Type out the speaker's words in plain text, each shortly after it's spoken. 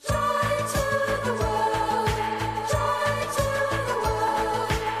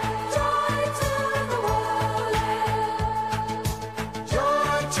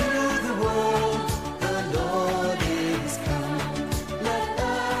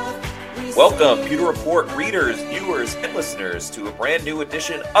Welcome, Pewter Report readers, viewers, and listeners to a brand new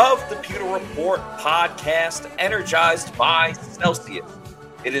edition of the Pewter Report podcast, energized by Celsius.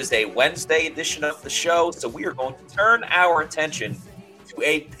 It is a Wednesday edition of the show, so we are going to turn our attention to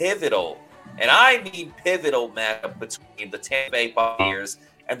a pivotal, and I mean pivotal, matchup between the Tampa Bay Buccaneers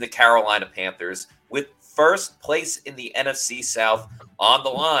and the Carolina Panthers, with first place in the NFC South on the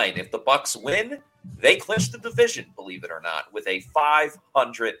line. If the Bucs win, they clinch the division, believe it or not, with a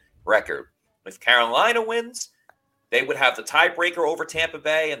 500 record. If Carolina wins, they would have the tiebreaker over Tampa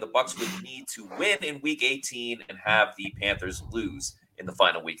Bay, and the Bucs would need to win in Week 18 and have the Panthers lose in the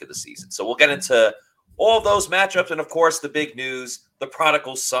final week of the season. So we'll get into all those matchups, and of course, the big news: the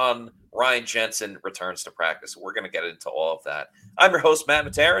prodigal son, Ryan Jensen, returns to practice. We're going to get into all of that. I'm your host, Matt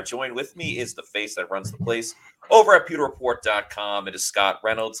Matera. Joined with me is the face that runs the place over at PewterReport.com. It is Scott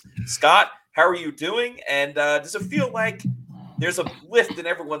Reynolds. Scott, how are you doing? And does it feel like there's a lift in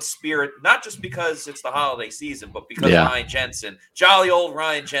everyone's spirit, not just because it's the holiday season, but because Ryan Jensen, jolly old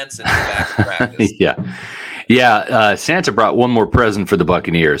Ryan Jensen, is back in practice? Santa brought one more present for the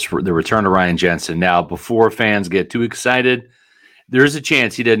Buccaneers, for the return of Ryan Jensen. Now, before fans get too excited, there's a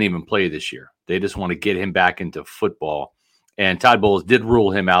chance he doesn't even play this year. They just want to get him back into football. And Todd Bowles did rule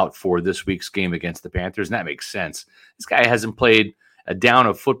him out for this week's game against the Panthers, and that makes sense. This guy hasn't played a down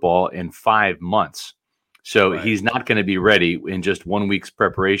of football in 5 months. So He's not going to be ready in just 1 week's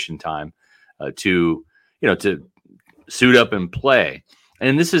preparation time to suit up and play.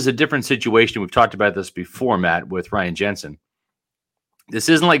 And this is a different situation. We've talked about this before, Matt, with Ryan Jensen. This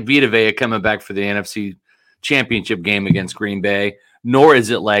isn't like Vita Vea coming back for the NFC Championship game against Green Bay, nor is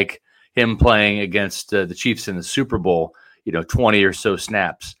it like him playing against the Chiefs in the Super Bowl, 20 or so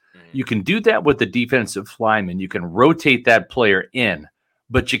snaps. You can do that with the defensive lineman. You can rotate that player in,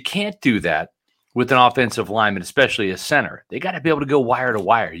 but you can't do that with an offensive lineman, especially a center. They got to be able to go wire to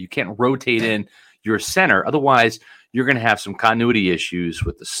wire. You can't rotate in your center. Otherwise, you're going to have some continuity issues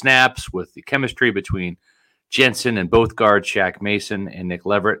with the snaps, with the chemistry between Jensen and both guards, Shaq Mason and Nick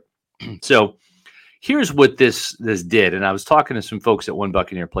Leverett. So here's what this did. And I was talking to some folks at One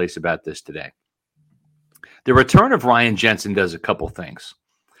Buccaneer Place about this today. The return of Ryan Jensen does a couple things.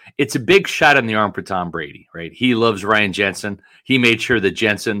 It's a big shot in the arm for Tom Brady, right? He loves Ryan Jensen. He made sure that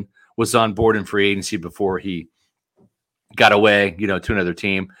Jensen was on board in free agency before he got away, to another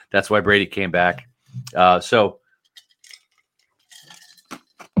team. That's why Brady came back. Sorry,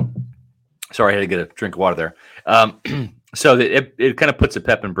 I had to get a drink of water there. So that it kind of puts a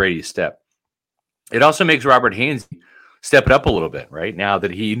pep in Brady's step. It also makes Robert Haynes step it up a little bit, right? Now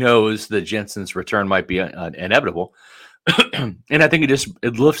that he knows that Jensen's return might be inevitable. And I think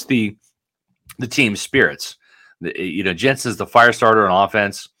it lifts the team's spirits. Jensen's the fire starter on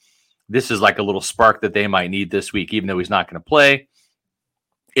offense. This is like a little spark that they might need this week, even though he's not going to play.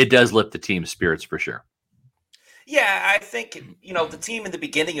 It does lift the team's spirits for sure. Yeah, I think, the team in the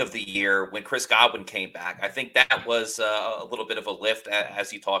beginning of the year when Chris Godwin came back, I think that was a little bit of a lift,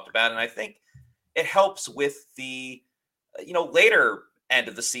 as you talked about. And I think it helps with the, later end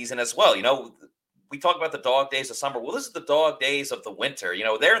of the season as well. We talk about the dog days of summer. Well, this is the dog days of the winter.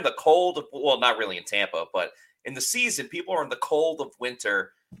 They're in the cold not really in Tampa, but in the season, people are in the cold of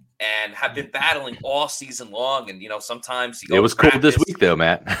winter and have been battling all season long. And, sometimes it was cold this week, though,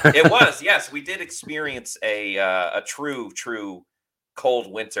 Matt. It was, yes. We did experience a true cold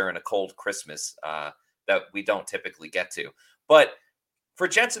winter and a cold Christmas that we don't typically get to. But for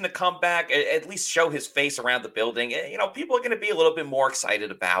Jensen to come back, at least show his face around the building, people are going to be a little bit more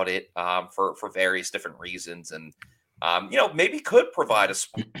excited about it for various different reasons. And, maybe could provide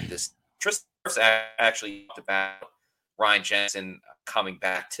this. Tristan actually talked about Ryan Jensen coming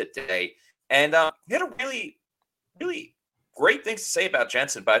back today. And he had a really, really great things to say about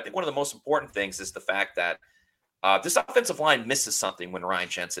Jensen. But I think one of the most important things is the fact that this offensive line misses something when Ryan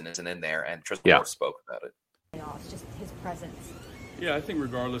Jensen isn't in there. And Tristan spoke about it. It's just his presence. Yeah, I think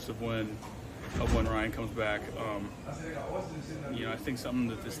regardless of when Ryan comes back, I think something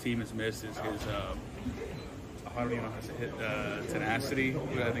that this team has missed is his I don't even know how to say it, tenacity.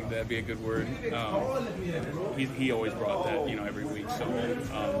 I think that'd be a good word. He always brought that, every week. So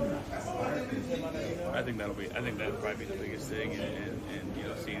I think that'd probably be the biggest thing, and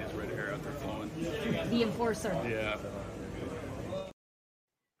seeing his red hair out there flowing. The enforcer. Yeah.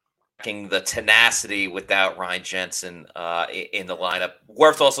 The tenacity without Ryan Jensen in the lineup.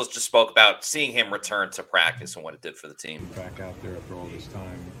 Wirfs also just spoke about seeing him return to practice and what it did for the team. Back out there after all this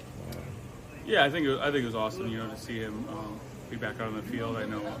time. Yeah, I think it was awesome, to see him be back out on the field. I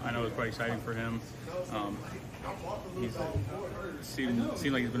know it was quite exciting for him. He's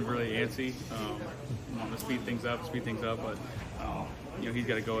seemed like he's been really antsy. Want to speed things up, but he's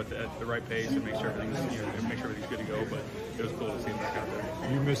got to go at the right pace and make sure everything's good to go. But it was cool to see him back out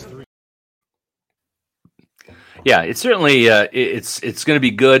there. You missed 3. Yeah, it's certainly it's going to be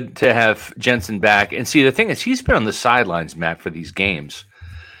good to have Jensen back. And see, the thing is, he's been on the sidelines, Matt, for these games,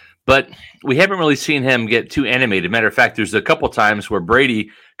 but we haven't really seen him get too animated. Matter of fact, there's a couple times where Brady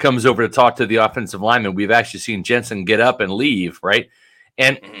comes over to talk to the offensive lineman. We've actually seen Jensen get up and leave, right?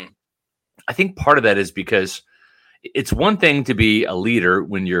 And I think part of that is because it's one thing to be a leader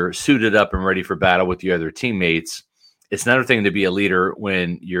when you're suited up and ready for battle with your other teammates. It's another thing to be a leader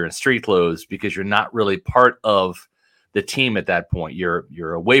when you're in street clothes because you're not really part of the team at that point.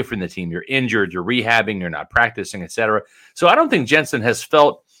 You're away from the team. You're injured. You're rehabbing. You're not practicing, etc. So I don't think Jensen has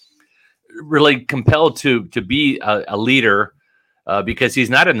felt really compelled to be a leader because he's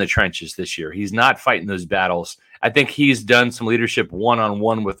not in the trenches this year. He's not fighting those battles. I think he's done some leadership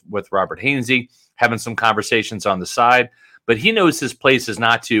one-on-one with Robert Hainsey, having some conversations on the side. But he knows his place is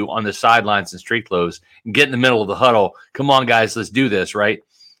not to, on the sidelines and street clothes, get in the middle of the huddle. Come on, guys, let's do this, right?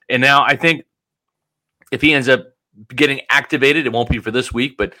 And now I think if he ends up getting activated, it won't be for this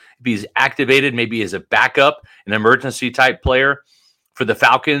week, but if he's activated maybe as a backup, an emergency type player for the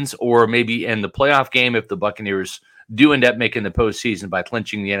Falcons, or maybe in the playoff game if the Buccaneers do end up making the postseason by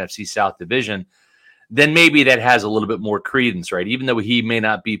clinching the NFC South division, then maybe that has a little bit more credence, right? Even though he may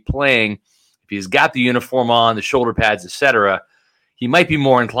not be playing, he's got the uniform on, the shoulder pads, etc., he might be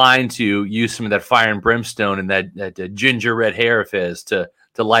more inclined to use some of that fire and brimstone and that ginger red hair of his to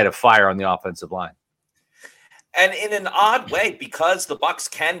light a fire on the offensive line. And in an odd way, because the Bucs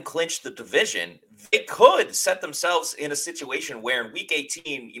can clinch the division, they could set themselves in a situation where in Week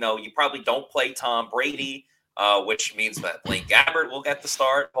 18, you probably don't play Tom Brady, which means that Blaine Gabbert will get the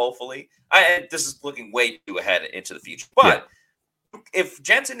start, hopefully. This is looking way too ahead into the future. But if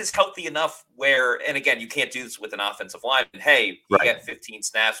Jensen is healthy enough where, and again, you can't do this with an offensive line, hey, you get 15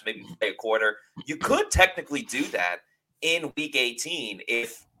 snaps, maybe play a quarter. You could technically do that in Week 18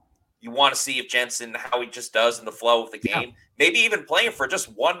 if you want to see if Jensen, how he just does in the flow of the game, maybe even playing for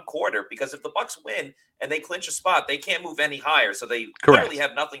just one quarter, because if the Bucs win and they clinch a spot, they can't move any higher. So they clearly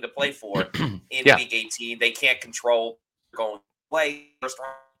have nothing to play for in Week 18. They can't control going to play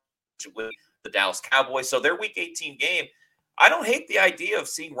with the Dallas Cowboys. So their Week 18 game, I don't hate the idea of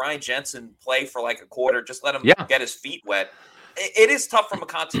seeing Ryan Jensen play for like a quarter. Just let him get his feet wet. It is tough from a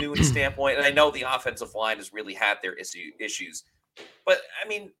continuity standpoint, and I know the offensive line has really had their issues. But, I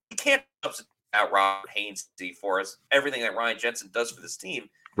mean, you can't substitute out Robert Hainsey for us, everything that Ryan Jensen does for this team.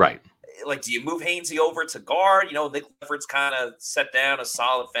 Right. Like, do you move Hainsey over to guard? Nick Lefford's kind of set down a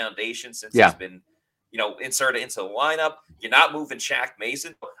solid foundation since he's been, inserted into the lineup. You're not moving Shaq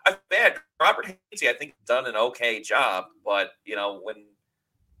Mason. I feel bad. Robert Hainsey, I think, done an okay job. But, when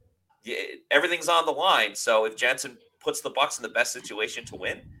everything's on the line, so if Jensen puts the Bucs in the best situation to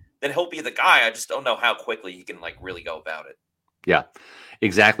win, then he'll be the guy. I just don't know how quickly he can, really go about it. Yeah,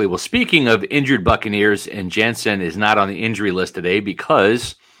 exactly. Well, speaking of injured Buccaneers, and Jensen is not on the injury list today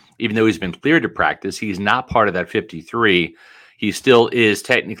because even though he's been cleared to practice, he's not part of that 53. He still is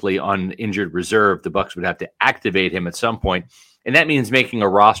technically on injured reserve. The Bucs would have to activate him at some point, and that means making a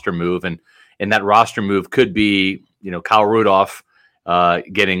roster move. And that roster move could be, Kyle Rudolph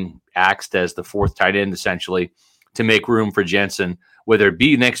getting axed as the fourth tight end, essentially, to make room for Jensen, whether it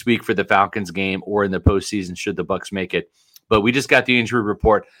be next week for the Falcons game or in the postseason should the Bucs make it. But we just got the injury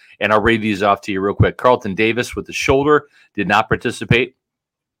report, and I'll read these off to you real quick. Carlton Davis with the shoulder did not participate.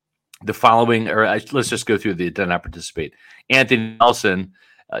 The following, let's just go through the did not participate. Anthony Nelson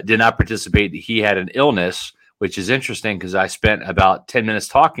did not participate. He had an illness, which is interesting because I spent about 10 minutes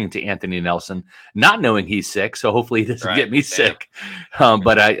talking to Anthony Nelson, not knowing he's sick. So hopefully he doesn't get me sick.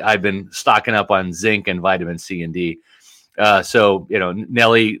 But I've been stocking up on zinc and vitamin C and D. So,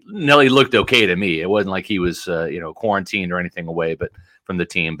 Nelly looked okay to me. It wasn't like he was, quarantined or anything away, but from the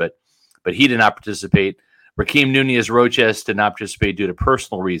team, but he did not participate. Rakeem Nunez-Roches did not participate due to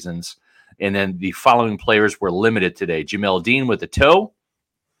personal reasons. And then the following players were limited today: Jamel Dean with a toe,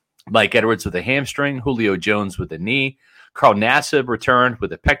 Mike Edwards with a hamstring, Julio Jones with a knee, Carl Nassib returned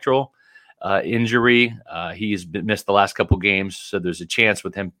with a pectoral injury. He's missed the last couple games. So there's a chance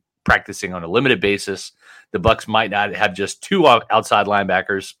with him practicing on a limited basis. The Bucs might not have just two outside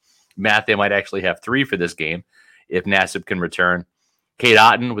linebackers. Matt, they might actually have three for this game if Nassib can return. Cade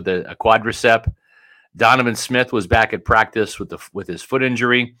Otton with a quadricep. Donovan Smith was back at practice with his foot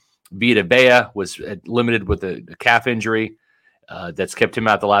injury. Vita Vea was limited with a calf injury that's kept him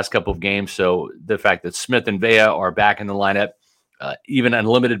out the last couple of games. So the fact that Smith and Vea are back in the lineup, even on a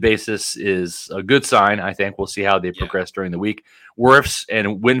limited basis, is a good sign. I think we'll see how they progress during the week. Wirfs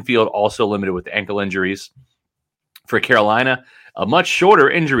and Winfield also limited with ankle injuries. For Carolina, A much shorter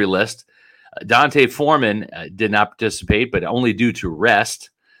injury list. Dante Foreman did not participate, but only due to rest.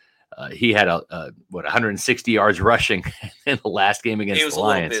 He had 160 yards rushing in the last game against the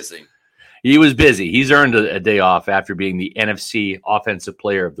Lions. He was a little busy. He was busy. He's earned a day off after being the NFC Offensive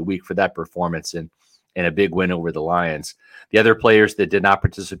Player of the Week for that performance and a big win over the Lions. The other players that did not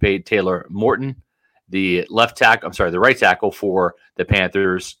participate, Taylor Morton, the right tackle for the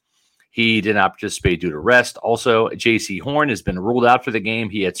Panthers. He did not participate due to rest. Also, J.C. Horn has been ruled out for the game.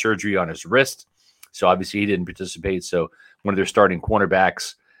 He had surgery on his wrist, so obviously he didn't participate. So one of their starting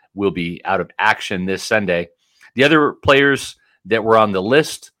cornerbacks will be out of action this Sunday. The other players that were on the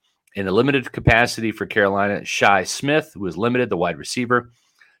list in a limited capacity for Carolina, Shi Smith, who was limited, the wide receiver.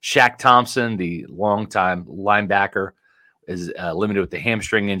 Shaq Thompson, the longtime linebacker, is limited with the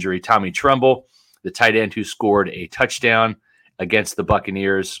hamstring injury. Tommy Tremble, the tight end who scored a touchdown against the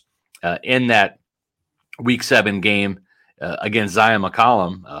Buccaneers in that Week 7 game against Zion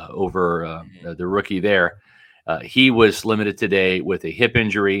McCollum over the rookie there. He was limited today with a hip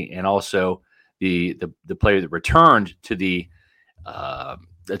injury, and also the player that returned to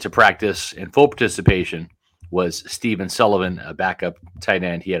to practice in full participation was Stephen Sullivan, a backup tight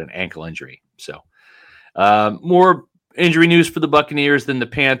end. He had an ankle injury. So more injury news for the Buccaneers than the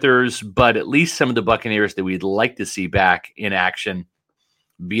Panthers, but at least some of the Buccaneers that we'd like to see back in action.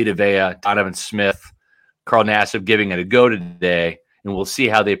 Vita Vea, Donovan Smith, Carl Nassib giving it a go today, and we'll see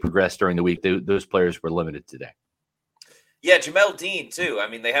how they progress during the week. Those players were limited today. Yeah, Jamel Dean, too. I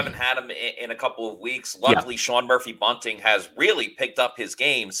mean, they haven't had him in a couple of weeks. Luckily, Sean Murphy-Bunting has really picked up his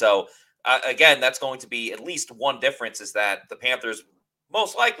game. So, again, that's going to be at least one difference, is that the Panthers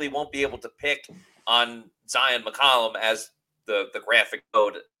most likely won't be able to pick on Zion McCollum, as the graphic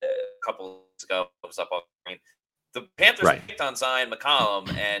showed a couple of weeks ago. It was up on the screen. The Panthers picked on Zion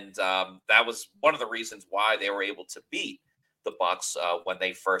McCollum, and that was one of the reasons why they were able to beat the Bucs when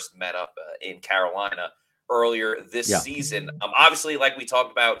they first met up in Carolina earlier this season. Obviously, like we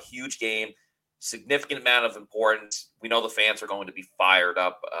talked about, huge game, significant amount of importance. We know the fans are going to be fired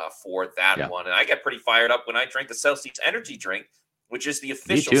up for that one. And I get pretty fired up when I drink the Celsius Energy drink, which is the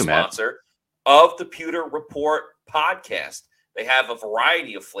official sponsor of the Pewter Report podcast. They have a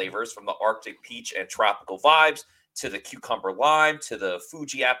variety of flavors, from the Arctic Peach and Tropical Vibes to the Cucumber Lime to the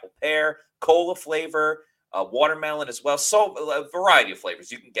Fuji Apple Pear, cola flavor, watermelon as well. So a variety of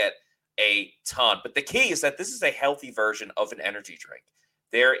flavors. You can get a ton. But the key is that this is a healthy version of an energy drink.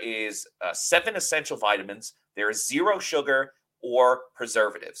 There is 7 essential vitamins. There is 0 sugar or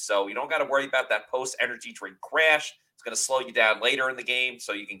preservatives. So you don't got to worry about that post-energy drink crash. It's going to slow you down later in the game,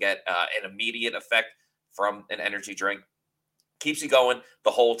 so you can get an immediate effect from an energy drink. Keeps you going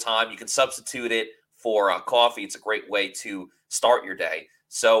the whole time. You can substitute it for coffee. It's a great way to start your day.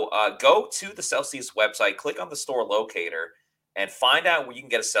 So go to the Celsius website, click on the store locator, and find out where you can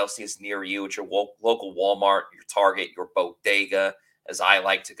get a Celsius near you at your local Walmart, your Target, your Bodega, as I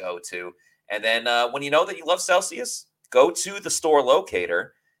like to go to. And then when you know that you love Celsius, go to the store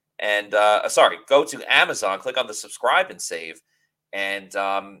locator and go to Amazon, click on the subscribe and save, and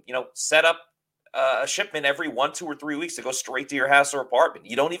set up a shipment every 1, 2, or 3 weeks to go straight to your house or apartment.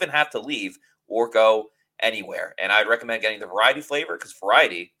 You don't even have to leave or go anywhere. And I'd recommend getting the variety flavor, because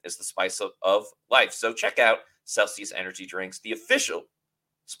variety is the spice of life. So check out Celsius Energy Drinks, the official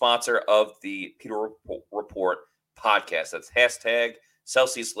sponsor of the Pewter Report podcast. That's hashtag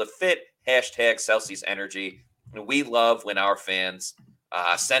Celsius Live Fit, hashtag Celsius Energy. And we love when our fans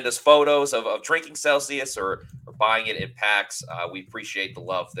send us photos of drinking Celsius or buying it in packs. We appreciate the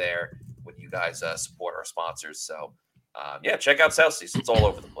love there when you guys support our sponsors. So, check out Celsius. It's all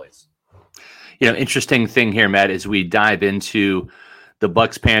over the place. Interesting thing here, Matt, as we dive into the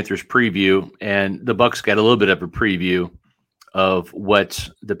Bucs-Panthers preview, and the Bucs got a little bit of a preview of what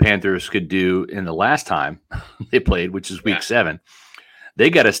the Panthers could do in the last time they played, which is Week 7.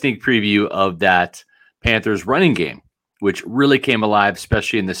 They got a sneak preview of that Panthers running game, which really came alive,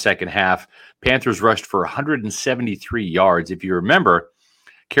 especially in the second half. Panthers rushed for 173 yards. If you remember,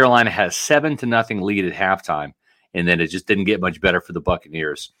 Carolina had a 7-0 lead at halftime, and then it just didn't get much better for the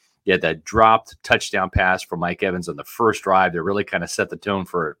Buccaneers. You had that dropped touchdown pass from Mike Evans on the first drive that really kind of set the tone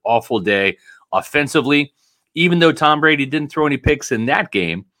for an awful day offensively. Even though Tom Brady didn't throw any picks in that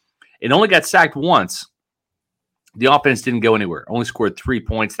game, it only got sacked once. The offense didn't go anywhere. Only scored 3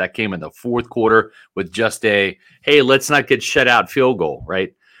 points. That came in the fourth quarter with just a, hey, let's not get shut out field goal,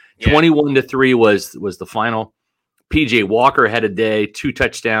 right? 21-3 was the final. PJ Walker had a day, 2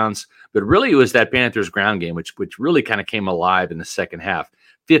 touchdowns, but really it was that Panthers ground game, which really kind of came alive in the second half.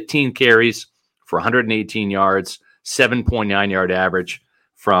 15 carries for 118 yards, 7.9 yard average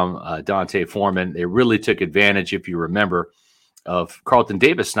from Dante Foreman. They really took advantage, if you remember, of Carlton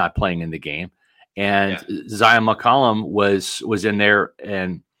Davis not playing in the game, and Zion McCollum was in there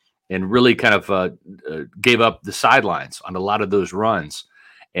and really kind of gave up the sidelines on a lot of those runs.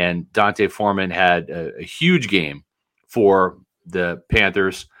 And Dante Foreman had a huge game for the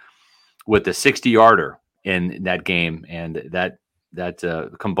Panthers with a 60-yarder in that game, and that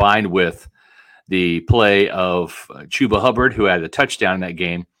combined with the play of Chuba Hubbard, who had a touchdown in that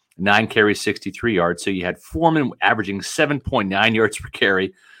game, 9 carries, 63 yards. So you had Foreman averaging 7.9 yards per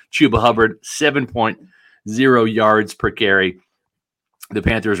carry, Chuba Hubbard 7.0 yards per carry. The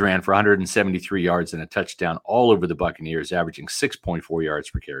Panthers ran for 173 yards and a touchdown all over the Buccaneers, averaging 6.4 yards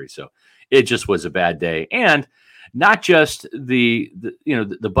per carry. So it just was a bad day. And not just the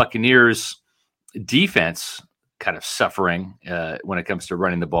Buccaneers defense kind of suffering when it comes to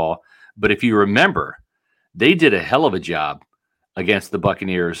running the ball, but if you remember, they did a hell of a job against the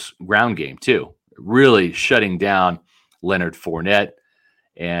Buccaneers ground game too, really shutting down Leonard Fournette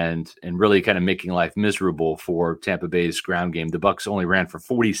and really kind of making life miserable for Tampa Bay's ground game. The Bucs only ran for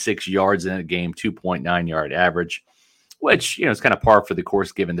 46 yards in that game, 2.9 yard average, which, is kind of par for the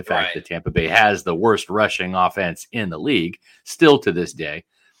course given the fact that Tampa Bay has the worst rushing offense in the league still to this day.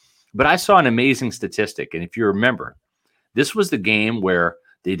 But I saw an amazing statistic. And if you remember, this was the game where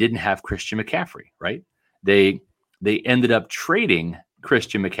they didn't have Christian McCaffrey, right? They ended up trading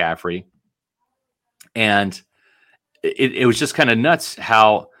Christian McCaffrey, and it was just kind of nuts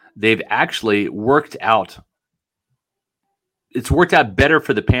how they've actually worked out. It's worked out better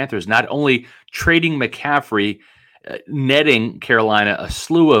for the Panthers, not only trading McCaffrey, netting Carolina a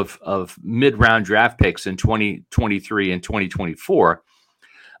slew of mid-round draft picks in 2023 and 2024,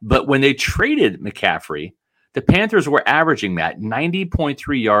 but when they traded McCaffrey, the Panthers were averaging that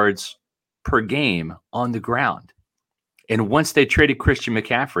 90.3 yards per game on the ground. And once they traded Christian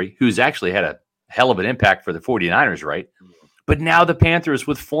McCaffrey, who's actually had a hell of an impact for the 49ers, right? But now the Panthers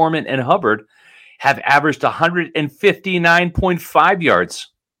with Foreman and Hubbard have averaged 159.5 yards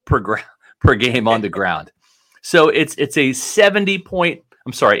per game on the ground. So it's a 70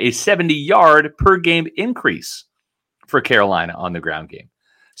 yard per game increase for Carolina on the ground game.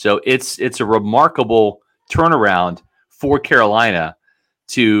 So it's a remarkable turnaround for Carolina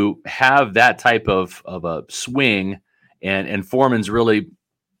to have that type of a swing, and Foreman's really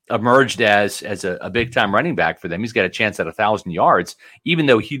emerged as a big time running back for them. He's got a chance at 1,000 yards, even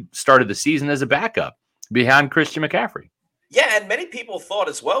though he started the season as a backup behind Christian McCaffrey. Yeah, and many people thought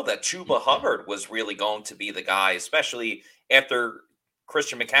as well that Chuba Hubbard was really going to be the guy, especially after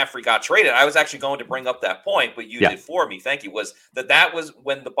Christian McCaffrey got traded. I was actually going to bring up that point, but you did for me. Thank you. Was that was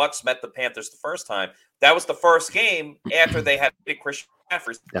when the Bucs met the Panthers the first time. That was the first game after they had Christian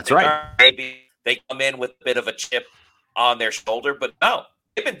McCaffrey. That's right. Maybe they come in with a bit of a chip on their shoulder, but no,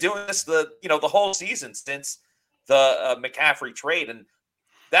 they've been doing this the whole season since the McCaffrey trade, and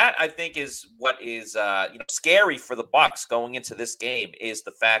that I think is what is scary for the Bucs going into this game is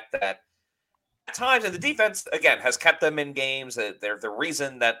the fact that at times, and the defense again has kept them in games. They're the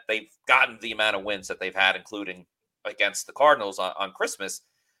reason that they've gotten the amount of wins that they've had, including against the Cardinals on Christmas.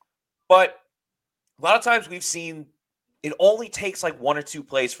 But a lot of times we've seen it only takes like one or two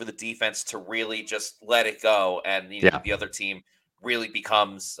plays for the defense to really just let it go, and the other team really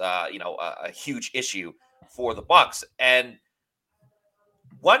becomes a huge issue for the Bucs. And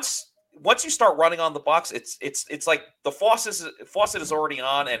once you start running on the Bucs, it's like the faucet is already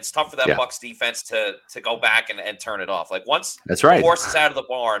on, and it's tough for that Bucs defense to go back and turn it off. Like once the horse is out of the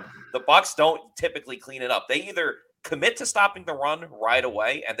barn, the Bucs don't typically clean it up. They either commit to stopping the run right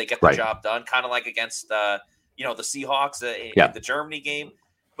away and they get the job done, kind of like against the Seahawks in the Germany game.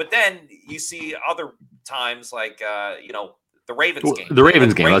 But then you see other times like the Ravens game. The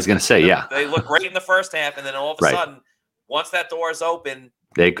Ravens game, I was going to say, they look great in the first half, and then all of a sudden, once that door is open,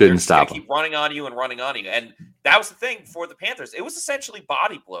 they couldn't stop them. Keep running on you. And that was the thing for the Panthers. It was essentially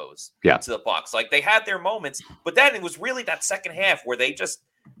body blows to the Bucs. Like they had their moments, but then it was really that second half where they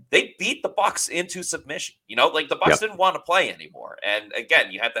beat the Bucs into submission. Like the Bucs didn't want to play anymore. And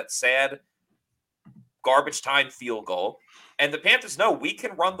again, you had that sad garbage time field goal, and the Panthers know we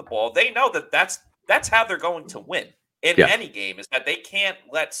can run the ball. They know that's how they're going to win in any game, is that they can't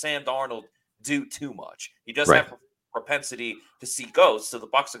let Sam Darnold do too much. He doesn't have propensity to see ghosts, so the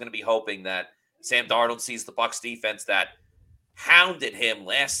Bucs are going to be hoping that Sam Darnold sees the Bucs defense that hounded him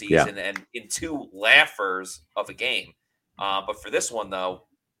last season and in two laughers of a game. But for this one, though,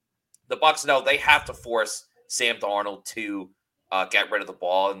 the Bucs know they have to force Sam Darnold to get rid of the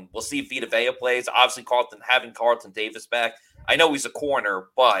ball, and we'll see if Vita Vea plays. Obviously, having Carlton Davis back, I know he's a corner,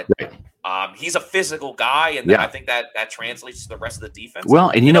 but he's a physical guy, and I think that translates to the rest of the defense. Well,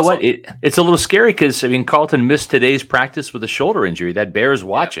 and you know what? It's a little scary because, I mean, Carlton missed today's practice with a shoulder injury. That bears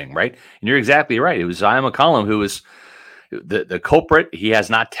watching, right? And you're exactly right. It was Zion McCollum who was the culprit. He has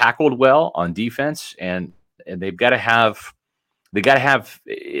not tackled well on defense, and they've got to have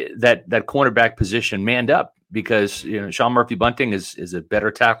that cornerback position manned up because, you know, Sean Murphy-Bunting is a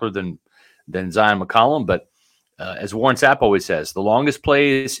better tackler than Zion McCollum, but as Warren Sapp always says, the longest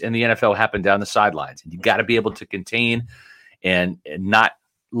plays in the NFL happen down the sidelines. And you got to be able to contain and not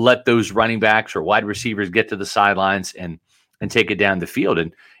let those running backs or wide receivers get to the sidelines and take it down the field.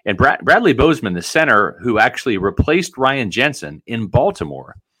 And Bradley Bozeman, the center who actually replaced Ryan Jensen in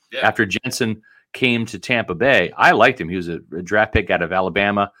Baltimore after Jensen came to Tampa Bay, I liked him. He was a draft pick out of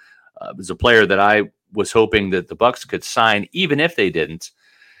Alabama. Was a player that I was hoping that the Bucs could sign, even if they didn't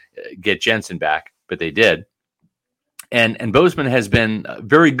get Jensen back, but they did. And Bozeman has been a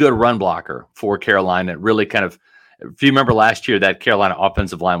very good run blocker for Carolina. Really kind of, if you remember last year, that Carolina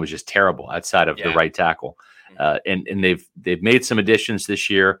offensive line was just terrible outside of the right tackle. And they've made some additions this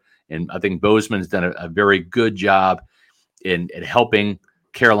year. And I think Bozeman's done a very good job in helping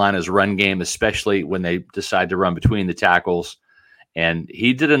Carolina's run game, especially when they decide to run between the tackles. And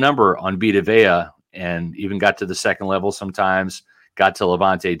he did a number on Vita Vea and even got to the second level sometimes, got to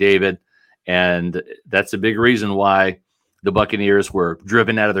Levante David. And that's a big reason why the Buccaneers were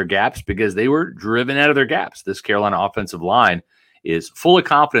driven out of their gaps, because they were driven out of their gaps. This Carolina offensive line is full of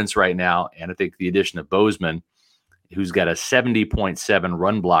confidence right now. And I think the addition of Bozeman, who's got a 70.7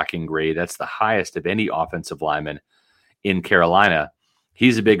 run blocking grade, that's the highest of any offensive lineman in Carolina.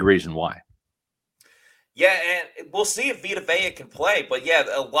 He's a big reason why. Yeah, and we'll see if Vita Vea can play. But, yeah,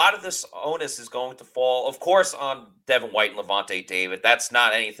 a lot of this onus is going to fall, of course, on Devin White and Levante David. That's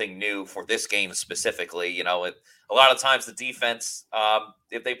not anything new for this game specifically. You know, a lot of times the defense,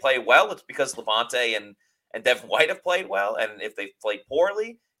 if they play well, it's because Levante and Devin White have played well. And if they've played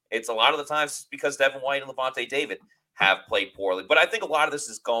poorly, it's a lot of the times it's because Devin White and Levante David have played poorly. But I think a lot of this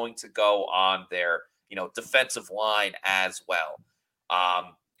is going to go on their, you know, defensive line as well.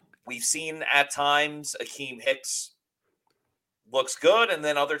 We've seen at times Akeem Hicks looks good, and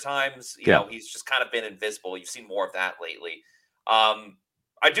then other times, you know, he's just kind of been invisible. You've seen more of that lately.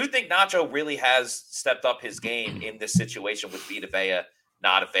 I do think Nacho really has stepped up his game in this situation with Vita Vea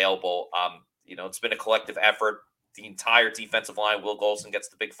not available. You know, it's been a collective effort. The entire defensive line, Will Golson gets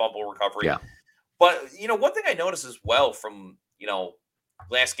the big fumble recovery. Yeah. But, you know, one thing I noticed as well from, you know,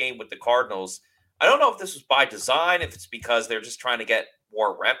 last game with the Cardinals, I don't know if this was by design, if it's because they're just trying to get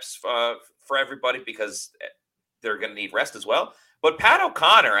more reps for everybody because they're going to need rest as well. But Pat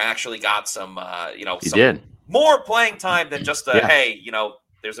O'Connor actually got some, more playing time than just hey, you know,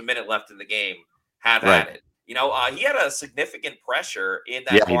 there's a minute left in the game. Have at it. You know, he had a significant pressure in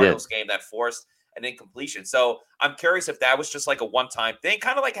that Cardinals game that forced an incompletion. So I'm curious if that was just like a one-time thing,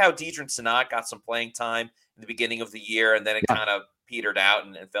 kind of like how Deidrin Senat got some playing time in the beginning of the year and then it kind of petered out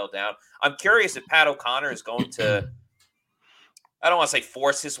and fell down. I'm curious if Pat O'Connor is going to, I don't want to say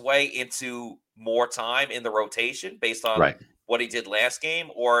force his way into more time in the rotation based on what he did last game,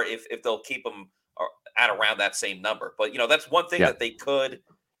 or if they'll keep him at around that same number. But, you know, that's one thing that they could,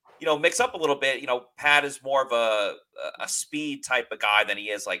 you know, mix up a little bit. You know, Pat is more of a speed type of guy than he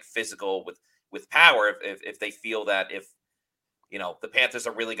is like physical with power. If they feel that if, you know, the Panthers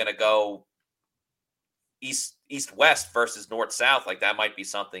are really going to go east-west versus north-south, like that might be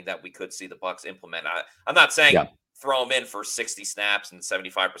something that we could see the Bucs implement. I'm not saying throw him in for 60 snaps and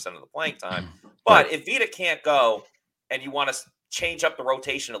 75% of the playing time, but if Vita can't go and you want to change up the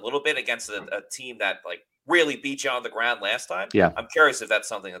rotation a little bit against a team that like really beat you on the ground last time, I'm curious if that's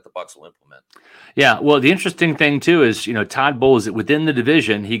something that the Bucs will implement. Yeah, well, the interesting thing too is, you know, Todd Bowles within the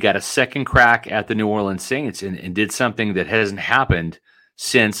division, he got a second crack at the New Orleans Saints and did something that hasn't happened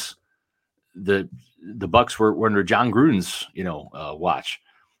since the Bucs were under John Gruden's, you know, watch,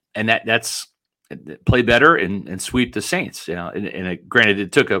 and that's play better and sweep the Saints. You know, and granted,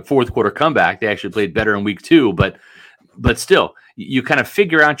 it took a fourth quarter comeback. They actually played better in week 2, but still, you kind of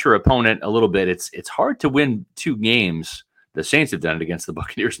figure out your opponent a little bit. It's hard to win 2 games. The Saints have done it against the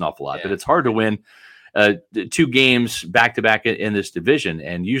Buccaneers an awful lot, but it's hard to win 2 games back to back in this division.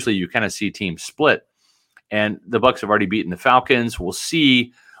 And usually, you kind of see teams split. And the Bucs have already beaten the Falcons. We'll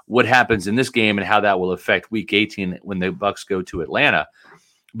see what happens in this game and how that will affect Week 18 when the Bucs go to Atlanta.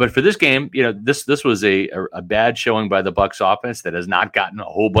 But for this game, you know, this was a bad showing by the Bucs offense that has not gotten a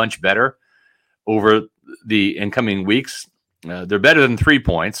whole bunch better over the incoming weeks. They're better than 3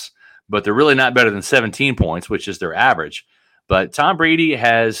 points, but they're really not better than 17 points, which is their average. But Tom Brady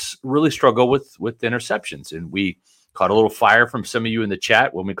has really struggled with interceptions, and we Caught a little fire from some of you in the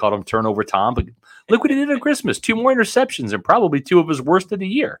chat when we called him Turnover Tom. But look what he did on Christmas. 2 more interceptions and probably 2 of his worst of the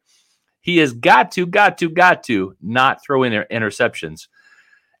year. He has got to not throw in their interceptions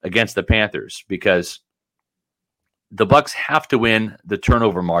against the Panthers because the Bucs have to win the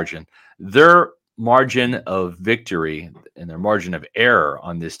turnover margin. Their margin of victory and their margin of error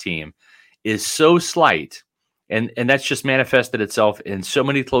on this team is so slight, and that's just manifested itself in so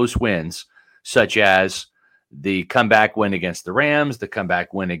many close wins, such as the comeback win against the Rams, the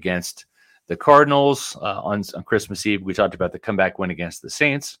comeback win against the Cardinals on Christmas Eve. We talked about the comeback win against the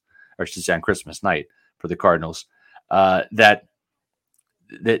Saints, or I should say on Christmas night for the Cardinals, that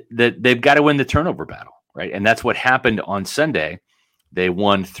they've got to win the turnover battle, right? And that's what happened on Sunday. They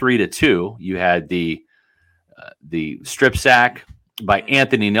won 3-2. You had the strip sack by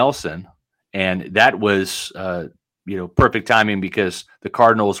Anthony Nelson, and that was perfect timing because the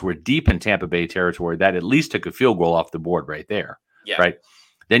Cardinals were deep in Tampa Bay territory. That at least took a field goal off the board right there, right?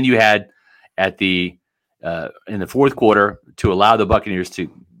 Then you had at the in the fourth quarter to allow the Buccaneers to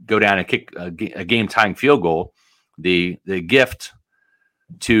go down and kick a game-tying field goal. The gift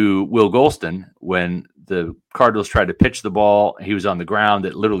to Will Golston when the Cardinals tried to pitch the ball, he was on the ground.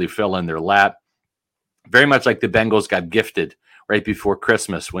 It literally fell in their lap. Very much like the Bengals got gifted right before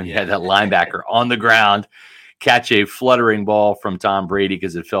Christmas when you had that linebacker on the ground catch a fluttering ball from Tom Brady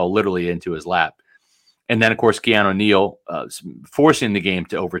because it fell literally into his lap. And then, of course, Keanu Neal forcing the game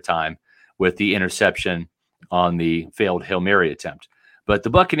to overtime with the interception on the failed Hail Mary attempt. But the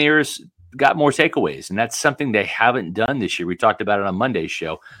Buccaneers got more takeaways, and that's something they haven't done this year. We talked about it on Monday's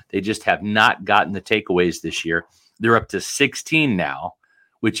show. They just have not gotten the takeaways this year. They're up to 16 now,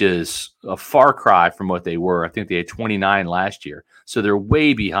 which is a far cry from what they were. I think they had 29 last year. So they're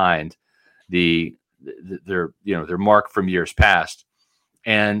way behind their mark from years past.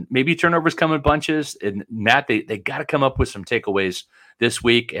 And maybe turnovers come in bunches. And Matt, they got to come up with some takeaways this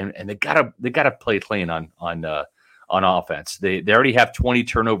week, and they gotta play clean on offense. They already have 20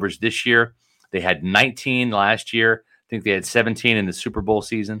 turnovers this year. They had 19 last year. I think they had 17 in the Super Bowl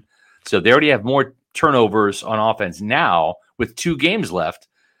season. So they already have more turnovers on offense now with 2 games left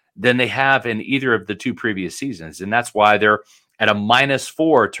than they have in either of the 2 previous seasons. And that's why they're at a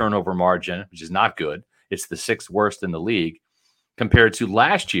 -4 turnover margin, which is not good. It's the 6th worst in the league compared to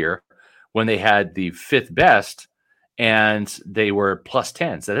last year when they had the 5th best and they were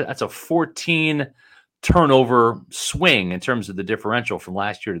 +10. So that's a 14 turnover swing in terms of the differential from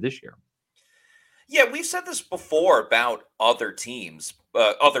last year to this year. Yeah, we've said this before about other teams,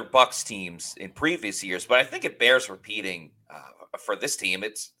 other Bucs teams in previous years, but I think it bears repeating for this team.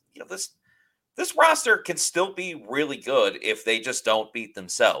 It's this roster can still be really good if they just don't beat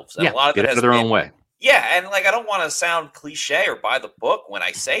themselves. And a lot of get it out of their own way. Yeah, and I don't want to sound cliche or by the book when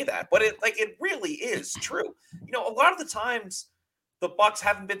I say that, but it really is true. A lot of the times the Bucs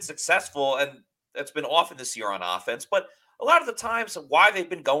haven't been successful, and that's been often this year on offense, but a lot of the times why they've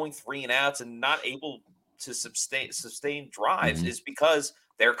been going 3 and outs and not able to sustain drives is because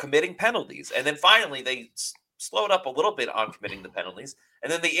they're committing penalties. And then finally they slowed up a little bit on committing the penalties,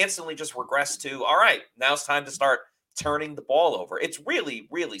 and then they instantly just regress to, all right, now it's time to start turning the ball over. It's really,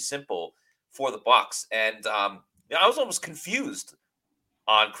 really simple for the Bucs. And I was almost confused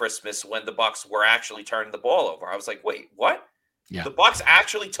on Christmas when the Bucs were actually turning the ball over. I was like, wait, what? Yeah. The Bucs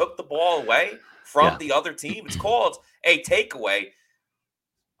actually took the ball away from the other team. It's called a takeaway.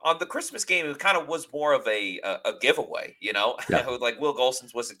 On the Christmas game, it kind of was more of a giveaway, like Will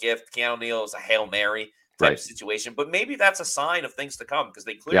Golston's was a gift. Keanu Neal was a Hail Mary type of situation. But maybe that's a sign of things to come because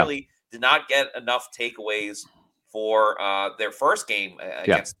they clearly did not get enough takeaways for their first game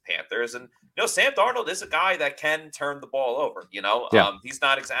against the Panthers. And, Sam Darnold is a guy that can turn the ball over, he's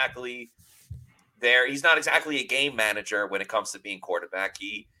not exactly there. He's not exactly a game manager when it comes to being quarterback.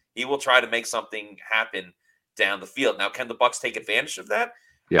 He will try to make something happen down the field. Now, can the Bucs take advantage of that?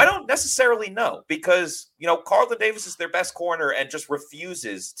 Yeah. I don't necessarily know because, Carlton Davis is their best corner and just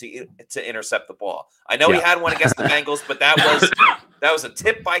refuses to intercept the ball. I know he had one against the Bengals, but that was a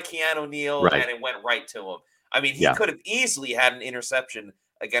tip by Keanu Neal and it went right to him. I mean, he could have easily had an interception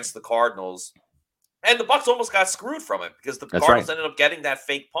against the Cardinals, and the Bucs almost got screwed from it because the Cardinals ended up getting that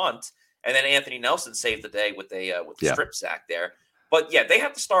fake punt, and then Anthony Nelson saved the day with the strip sack there. But they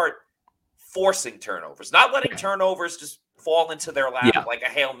have to start forcing turnovers, not letting turnovers just fall into their lap like a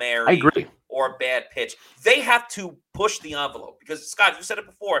Hail Mary I agree. Or a bad pitch. They have to push the envelope because, Scott, you said it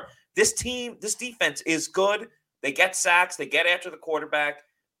before, this defense is good. They get sacks, they get after the quarterback,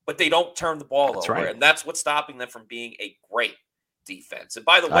 but they don't turn the ball over. Right. And that's what's stopping them from being a great defense. And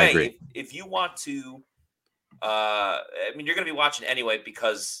by the way, if you want to, you're going to be watching anyway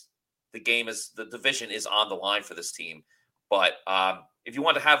because the division is on the line for this team. But if you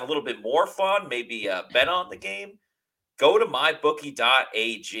want to have a little bit more fun, maybe bet on the game, go to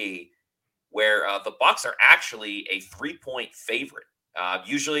mybookie.ag, where the Bucs are actually a 3-point favorite.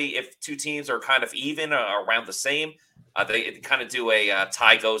 Usually, if two teams are kind of even or around the same, they kind of do a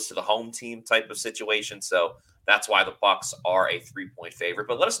tie goes to the home team type of situation. So that's why the Bucs are a 3-point favorite.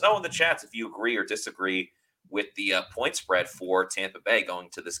 But let us know in the chats if you agree or disagree with the point spread for Tampa Bay going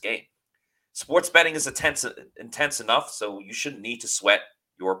to this game. Sports betting is intense enough, so you shouldn't need to sweat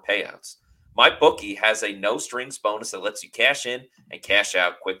your payouts. MyBookie has a no-strings bonus that lets you cash in and cash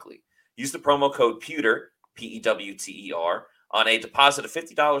out quickly. Use the promo code PEWTER, PEWTER, on a deposit of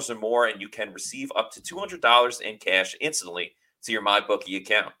 $50 or more, and you can receive up to $200 in cash instantly to your MyBookie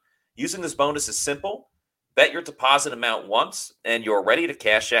account. Using this bonus is simple. Bet your deposit amount once, and you're ready to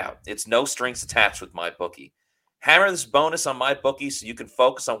cash out. It's no strings attached with MyBookie. Hammer this bonus on MyBookie so you can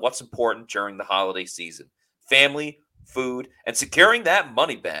focus on what's important during the holiday season. Family, food, and securing that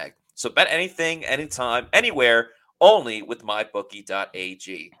money bag. So bet anything, anytime, anywhere, only with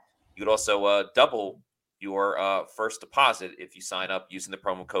mybookie.ag. You could also double your first deposit if you sign up using the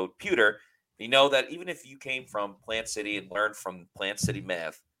promo code PEWTER. You know that even if you came from Plant City and learned from Plant City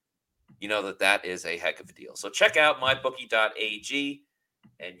math, you know that that is a heck of a deal. So check out mybookie.ag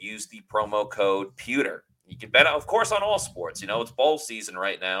and use the promo code PEWTER. You can bet, of course, on all sports. You know, it's bowl season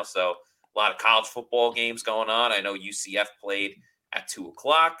right now, so a lot of college football games going on. I know UCF played at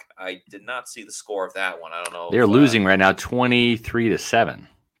 2:00. I did not see the score of that one. I don't know. They're losing right now 23-7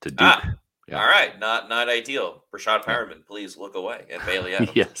 to Duke. Yeah. All right. Not ideal. Rashad Perriman, please look away. And Bailey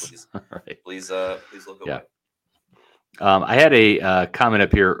Adams, yes. please look away. I had a comment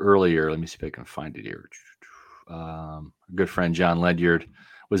up here earlier. Let me see if I can find it here. A good friend, John Ledyard,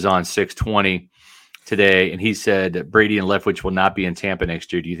 was on 620 today, and he said Brady and Leftwich will not be in Tampa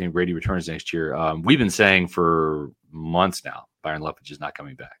next year. Do you think Brady returns next year? We've been saying for months now Byron Leftwich is not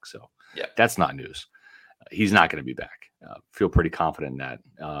coming back. So that's not news. He's not going to be back. Feel pretty confident in that.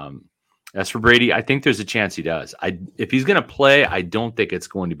 As for Brady, I think there's a chance he does. If he's going to play, I don't think it's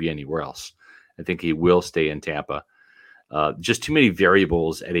going to be anywhere else. I think he will stay in Tampa. Just too many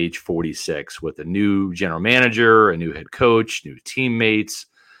variables at age 46 with a new general manager, a new head coach, new teammates,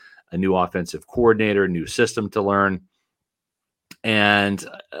 a new offensive coordinator, a new system to learn. And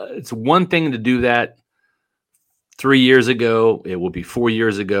it's one thing to do that 3 years ago. It will be 4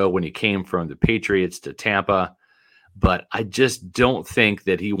 years ago when he came from the Patriots to Tampa. But I just don't think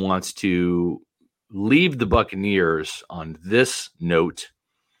that he wants to leave the Buccaneers on this note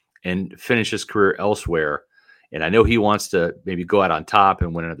and finish his career elsewhere. And I know he wants to maybe go out on top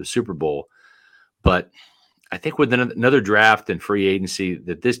and win another Super Bowl. But I think with another draft and free agency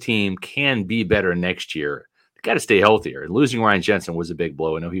that this team can be better next year. They got to stay healthier. And losing Ryan Jensen was a big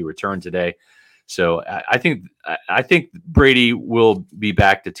blow. I know he returned today. So I think Brady will be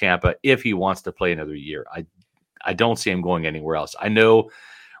back to Tampa if he wants to play another year. I don't see him going anywhere else. I know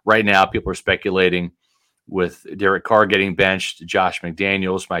right now people are speculating with Derek Carr getting benched. Josh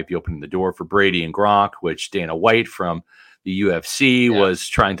McDaniels might be opening the door for Brady and Gronk, which Dana White from the UFC was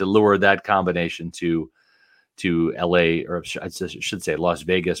trying to lure that combination to LA, or I should say Las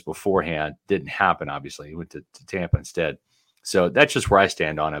Vegas beforehand. Didn't happen, obviously. He went to Tampa instead. So that's just where I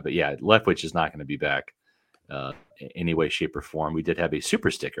stand on it. But yeah, Leftwich is not going to be back any way, shape, or form. We did have a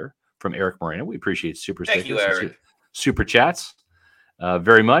super sticker from Eric Moreno. We appreciate super stickers. Thank you, Eric. Super chats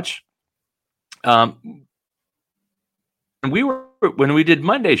very much. And when we did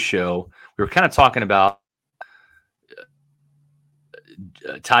Monday's show, we were kind of talking about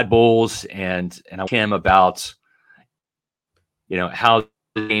Todd Bowles and him about, how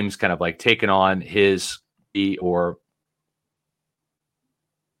the game's kind of like taken on his or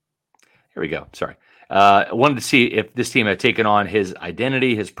here we go. Sorry. I wanted to see if this team had taken on his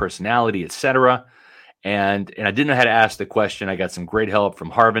identity, his personality, etc. And I didn't know how to ask the question. I got some great help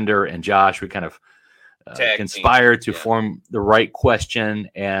from Harvinder and Josh. We kind of conspired to form the right question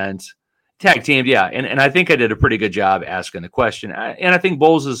and tag teamed. Yeah. And I think I did a pretty good job asking the question. And I think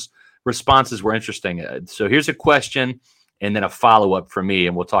Bowles' responses were interesting. So here's a question and then a follow-up from me,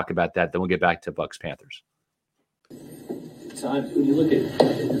 and we'll talk about that. Then we'll get back to Bucs Panthers. Todd, when you look at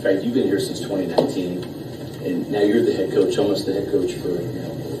the fact you've been here since 2019, and now you're the head coach, almost the head coach for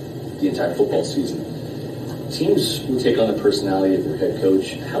the entire football season. Teams will take on the personality of their head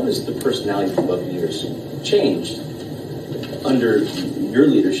coach. How has the personality of the Buccaneers changed under your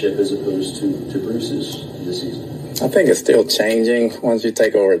leadership as opposed to Bruce's this season? I think it's still changing. Once you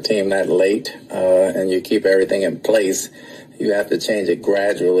take over a team that late and you keep everything in place, you have to change it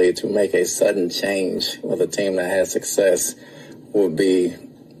gradually. To make a sudden change with a team that has success would be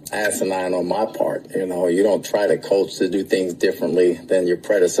asinine on my part. You know, you don't try to coach to do things differently than your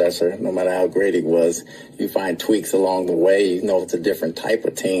predecessor, no matter how great he was. You find tweaks along the way. You know it's a different type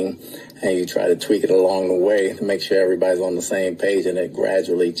of team, and you try to tweak it along the way to make sure everybody's on the same page, and it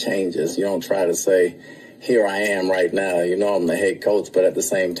gradually changes. You don't try to say, here I am right now. You know I'm the head coach, but at the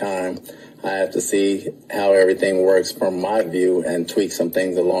same time, I have to see how everything works from my view and tweak some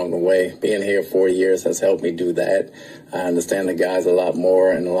things along the way. Being here 4 years has helped me do that. I understand the guys a lot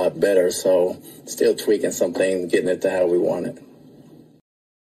more and a lot better, so still tweaking some things, getting it to how we want it.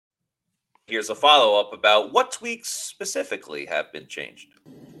 Here's a follow-up about what tweaks specifically have been changed.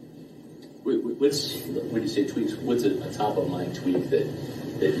 When you say tweaks, what's a top-of-mind tweak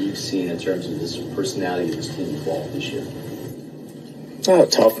that you've seen in terms of this personality of this team evolve this year? Oh,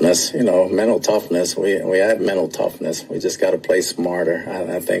 toughness, mental toughness. We have mental toughness. We just got to play smarter.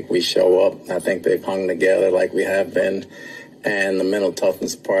 I think we show up. I think they've hung together like we have been. And the mental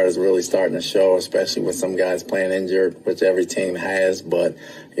toughness part is really starting to show, especially with some guys playing injured, which every team has. But,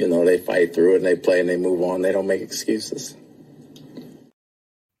 they fight through it and they play and they move on. They don't make excuses.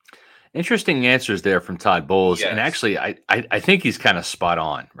 Interesting answers there from Todd Bowles. Yes. And actually, I think he's kind of spot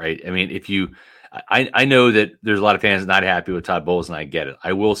on, right? I mean, I know that there's a lot of fans not happy with Todd Bowles, and I get it.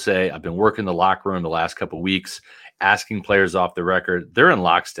 I will say I've been working the locker room the last couple of weeks, asking players off the record. They're in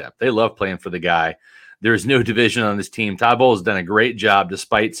lockstep. They love playing for the guy. There's no division on this team. Todd Bowles has done a great job,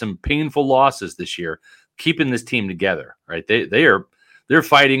 despite some painful losses this year, keeping this team together. Right? They're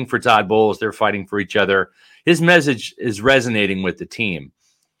fighting for Todd Bowles. They're fighting for each other. His message is resonating with the team.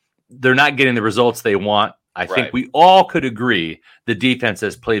 They're not getting the results they want. I think we all could agree the defense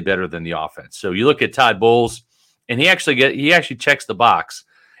has played better than the offense. So you look at Todd Bowles, and he actually checks the box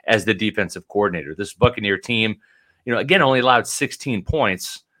as the defensive coordinator. This Buccaneer team, again, only allowed 16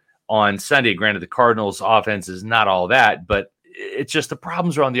 points on Sunday. Granted, the Cardinals' offense is not all that, but it's just the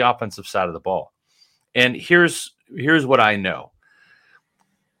problems are on the offensive side of the ball. And here's what I know.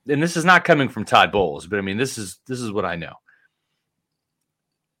 And this is not coming from Todd Bowles, but I mean, this is what I know.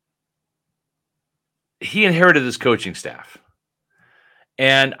 He inherited this coaching staff.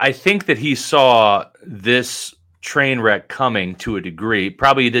 And I think that he saw this train wreck coming to a degree.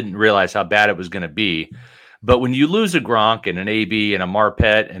 Probably he didn't realize how bad it was going to be. But when you lose a Gronk and an AB and a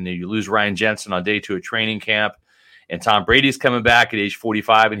Marpet, and then you lose Ryan Jensen on day 2 of training camp, and Tom Brady's coming back at age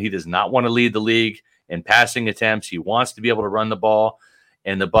 45, and he does not want to lead the league in passing attempts. He wants to be able to run the ball.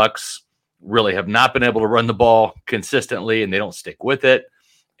 And the Bucs really have not been able to run the ball consistently, and they don't stick with it.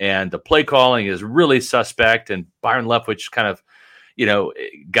 And the play calling is really suspect. And Byron Leftwich kind of,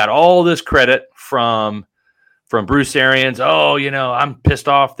 got all this credit from Bruce Arians. Oh, I'm pissed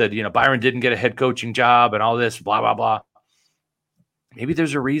off that, Byron didn't get a head coaching job and all this, blah, blah, blah. Maybe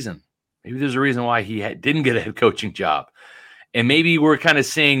there's a reason. Maybe there's a reason why he didn't get a head coaching job. And maybe we're kind of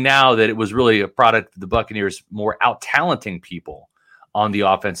seeing now that it was really a product of the Buccaneers more out-talenting people on the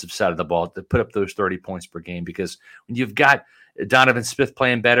offensive side of the ball to put up those 30 points per game. Because when you've got Donovan Smith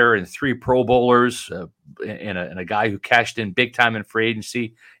playing better and 3 Pro Bowlers and a guy who cashed in big time in free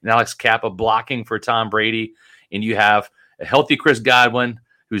agency, and Alex Kappa blocking for Tom Brady, and you have a healthy Chris Godwin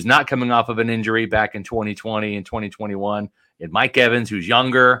who's not coming off of an injury back in 2020 and 2021, and Mike Evans who's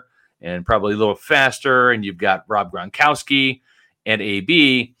younger and probably a little faster, and you've got Rob Gronkowski and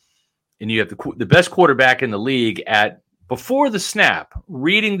AB, and you have the best quarterback in the league at before the snap,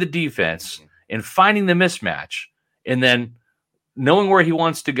 reading the defense and finding the mismatch, and then knowing where he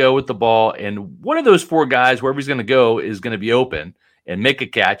wants to go with the ball. And one of those 4 guys, wherever he's going to go, is going to be open and make a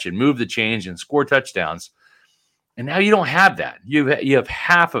catch and move the chains and score touchdowns. And now you don't have that. You have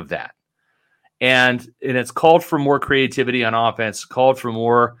half of that. And it's called for more creativity on offense, called for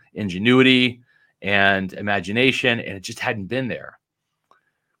more ingenuity and imagination, and it just hadn't been there.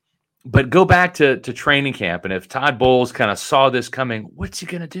 But go back to training camp, and if Todd Bowles kind of saw this coming, what's he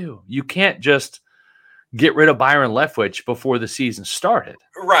going to do? You can't just get rid of Byron Leftwich before the season started.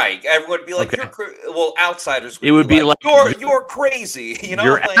 Right. Everyone would be like, outsiders would be like you're crazy.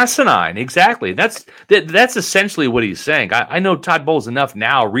 You're asinine. Exactly. That's essentially what he's saying. I know Todd Bowles enough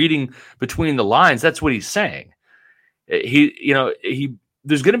now, reading between the lines. That's what he's saying.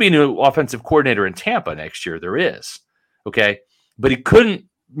 There's going to be a new offensive coordinator in Tampa next year. There is. Okay. But he couldn't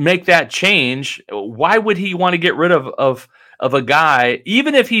make that change. Why would he want to get rid of a guy,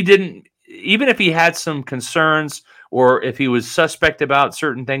 even if he had some concerns or if he was suspect about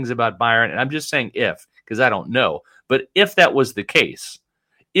certain things about Byron? And I'm just saying if, because I don't know. But if that was the case,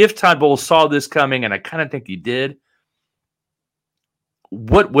 if Todd Bowles saw this coming, and I kind of think he did,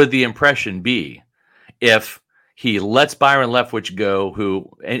 what would the impression be if he lets Byron Leftwich go,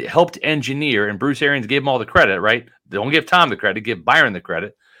 who helped engineer, and Bruce Arians gave him all the credit, right? Don't give Tom the credit, give Byron the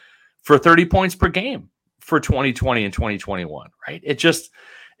credit. for 30 points per game for 2020 and 2021, right?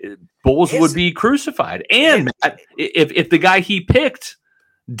 Bowles would be crucified. And Matt, if the guy he picked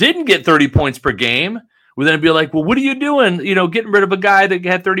didn't get 30 points per game, we'd then be like, well, what are you doing? Getting rid of a guy that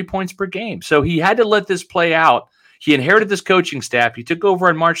had 30 points per game. So he had to let this play out. He inherited this coaching staff. He took over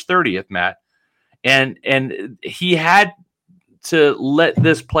on March 30th, Matt, and he had to let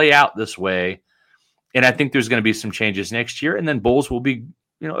this play out this way. And I think there's going to be some changes next year, and then Bowles will be,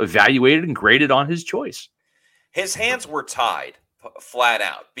 evaluated and graded on his choice. His hands were tied flat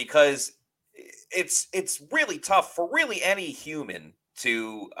out because it's really tough for really any human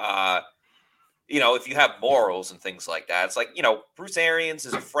to, if you have morals and things like that. It's like, Bruce Arians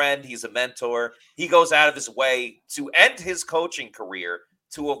is a friend. He's a mentor. He goes out of his way to end his coaching career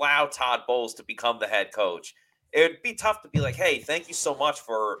to allow Todd Bowles to become the head coach. It would be tough to be like, hey, thank you so much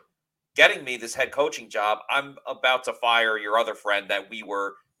for getting me this head coaching job. I'm about to fire your other friend that we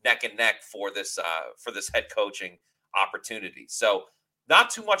were neck and neck for this head coaching opportunity. So not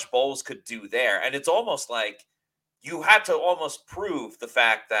too much Bowles could do there. And it's almost like you had to almost prove the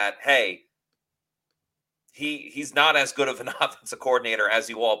fact that, hey, he's not as good of an offensive coordinator as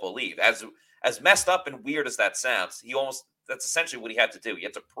you all believe. As messed up and weird as that sounds, that's essentially what he had to do. He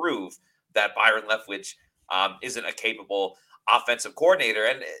had to prove that Byron Leftwich isn't a capable offensive coordinator.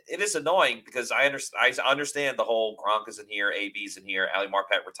 And it is annoying because I understand the whole Gronk is in here, AB's in here, Ali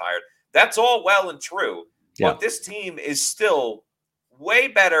Marpet retired. That's all well and true. Yeah. But this team is still way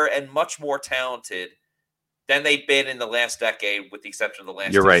better and much more talented than they've been in the last decade, with the exception of the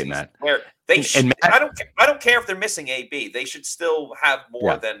last. You're right, seasons, Matt. Where Matt, I don't care if they're missing AB. They should still have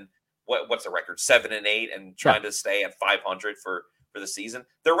more than what's the record, 7-8, and trying to stay at 500 for the season.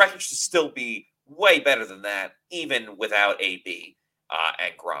 Their record should still be way better than that, even without AB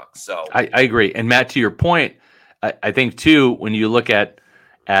and Gronk. So I agree. And Matt, to your point, I think too, when you look at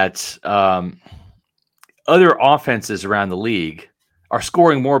other offenses around the league are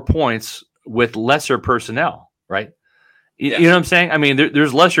scoring more points with lesser personnel, right? You know what I'm saying? I mean,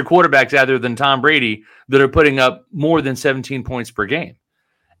 there's lesser quarterbacks out there than Tom Brady that are putting up more than 17 points per game.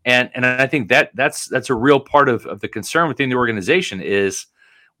 And I think that's a real part of the concern within the organization is,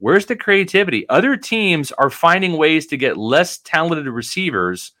 where's the creativity? Other teams are finding ways to get less talented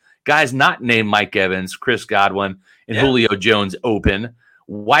receivers, guys not named Mike Evans, Chris Godwin, and Julio Jones open.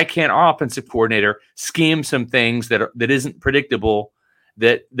 Why can't our offensive coordinator scheme some things that isn't predictable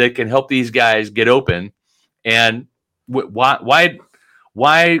that can help these guys get open? And why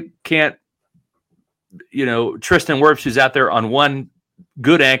can't Tristan Wirfs, who's out there on one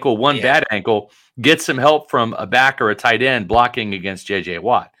good ankle, one bad ankle, get some help from a back or a tight end blocking against J.J.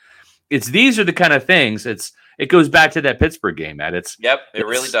 Watt? These are the kind of things. It goes back to that Pittsburgh game, Matt. It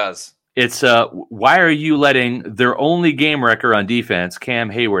really does. It's why are you letting their only game wrecker on defense, Cam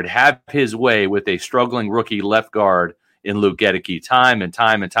Hayward, have his way with a struggling rookie left guard in Luke Gedeke time and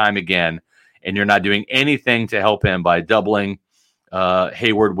time again, and you're not doing anything to help him by doubling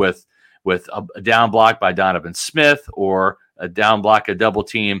Hayward with a down block by Donovan Smith or a down block, a double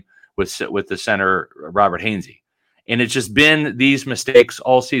team with the center Robert Hainsey. And it's just been these mistakes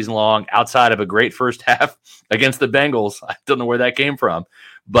all season long, outside of a great first half against the Bengals. I don't know where that came from,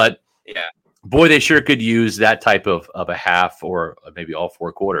 but boy, they sure could use that type of a half or maybe all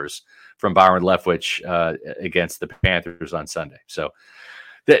four quarters from Byron Leftwich against the Panthers on Sunday. So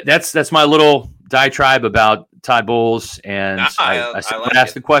that's my little diatribe about Todd Bowles, and I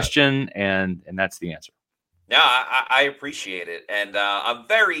asked the question, and that's the answer. No, I appreciate it, and I'm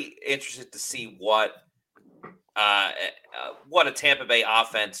very interested to see what a Tampa Bay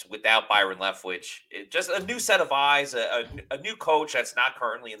offense without Byron Leftwich, just a new set of eyes, a new coach that's not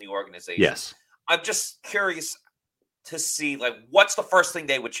currently in the organization. Yes, I'm just curious to see what's the first thing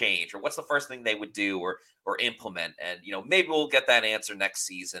they would change, or what's the first thing they would do or implement, and maybe we'll get that answer next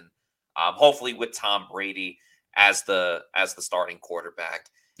season. Hopefully with Tom Brady as the starting quarterback.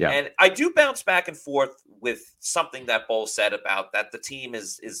 Yeah. And I do bounce back and forth with something that Bowles said about that the team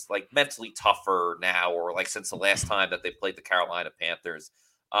is mentally tougher now, or since the last time that they played the Carolina Panthers.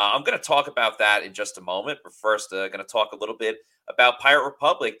 I'm going to talk about that in just a moment, but first going to talk a little bit about Pirate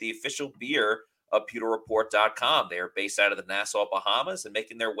Republic, the official beer of PewterReport.com. They are based out of the Nassau, Bahamas, and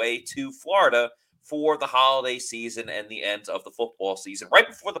making their way to Florida for the holiday season and the end of the football season, right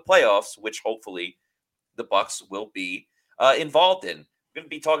before the playoffs, which hopefully the Bucs will be involved in. We're going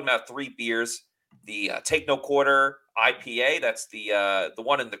to be talking about three beers. The Take No Quarter IPA, that's the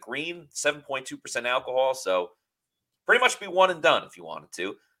one in the green, 7.2% alcohol, so pretty much be one and done if you wanted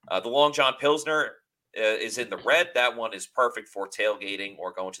to. The Long John Pilsner is in the red. That one is perfect for tailgating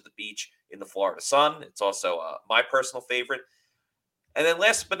or going to the beach in the Florida sun. It's also my personal favorite. And then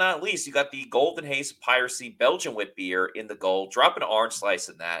last but not least, you got the Golden Haze Piracy Belgian wheat beer in the gold. Drop an orange slice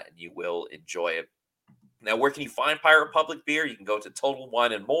in that and you will enjoy it. Now, where can you find Pirate Republic beer? You can go to Total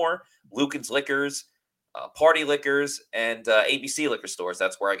Wine and More, Lucan's Liquors, Party Liquors, and ABC liquor stores.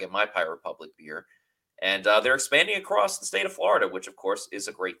 That's where I get my Pirate Republic beer. And they're expanding across the state of Florida, which, of course, is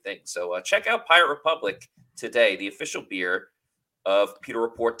a great thing. So check out Pirate Republic today, the official beer of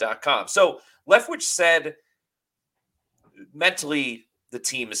PewterReport.com. So Leftwich said mentally the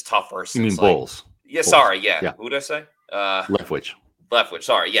team is tougher. You mean Bowles? Yeah, Bowles. Sorry. Yeah. Yeah. Who did I say? Leftwich.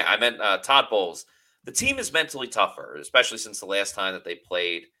 Sorry. Yeah, I meant Todd Bowles. The team is mentally tougher, especially since the last time that they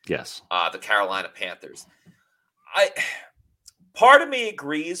played Yes. The Carolina Panthers. Part of me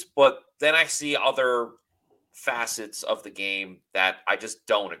agrees, but then I see other facets of the game that I just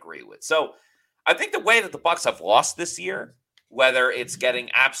don't agree with. So I think the way that the Bucs have lost this year, whether it's getting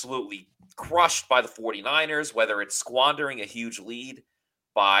absolutely crushed by the 49ers, whether it's squandering a huge lead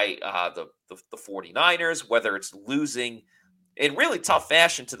by the 49ers, whether it's losing in really tough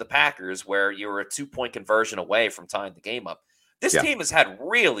fashion to the Packers, where you were a 2-point conversion away from tying the game up. This team has had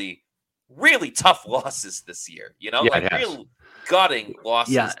really, really tough losses this year, real gutting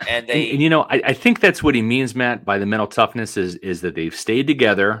losses. Yeah. And I think that's what he means, Matt, by the mental toughness is that they've stayed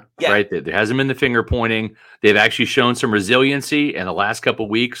together, right? There hasn't been the finger pointing. They've actually shown some resiliency in the last couple of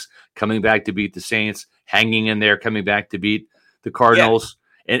weeks, coming back to beat the Saints, hanging in there, coming back to beat the Cardinals.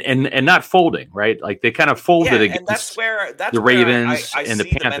 And not folding, right? Like they kind of folded against that's the Ravens I and the see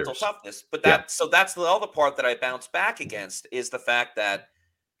Panthers. Mental toughness, but that's the other part that I bounce back against is the fact that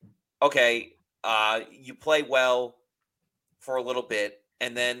you play well for a little bit,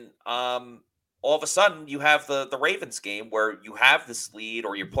 and then all of a sudden you have the Ravens game where you have this lead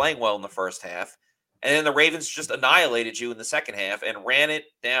or you're playing well in the first half, and then the Ravens just annihilated you in the second half and ran it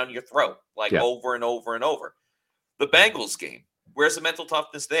down your throat over and over and over. The Bengals game. Where's the mental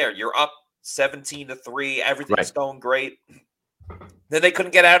toughness there? You're up 17-3. Everything's going great. Then they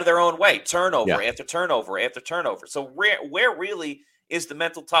couldn't get out of their own way. Turnover after turnover after turnover. So where really is the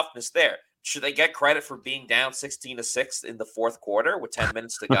mental toughness there? Should they get credit for being down 16-6 in the fourth quarter with 10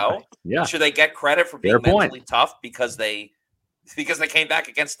 minutes to go? Should they get credit for being mentally tough because they came back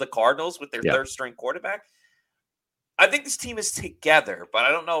against the Cardinals with their third string quarterback? I think this team is together, but I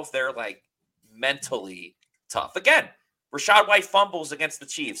don't know if they're mentally tough. Again, Rachaad White fumbles against the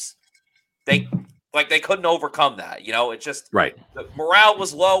Chiefs. They couldn't overcome that. It just the morale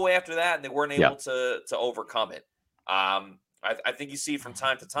was low after that, and they weren't able to overcome it. I think you see from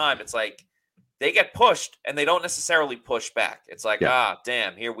time to time, it's like they get pushed and they don't necessarily push back. It's like,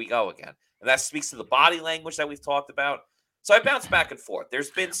 damn, here we go again. And that speaks to the body language that we've talked about. So I bounce back and forth.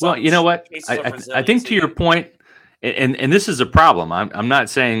 There's been some you know what? I think to your point, and this is a problem. I'm not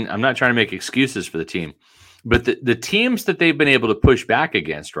trying to make excuses for the team. But the teams that they've been able to push back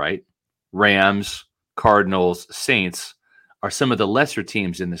against, right? Rams, Cardinals, Saints are some of the lesser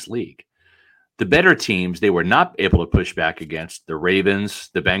teams in this league. The better teams, they were not able to push back against the Ravens,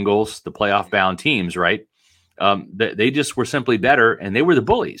 the Bengals, the playoff-bound teams, right? They just were simply better, and they were the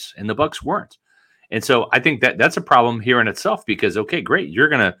bullies, and the Bucs weren't. And so I think that's a problem here in itself because, okay, great, you're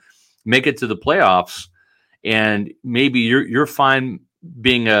going to make it to the playoffs, and maybe you're fine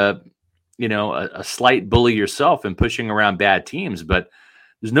being a slight bully yourself and pushing around bad teams, but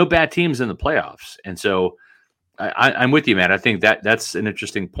there's no bad teams in the playoffs. And so I'm with you, man. I think that's an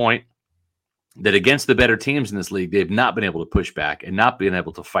interesting point that against the better teams in this league, they've not been able to push back and not been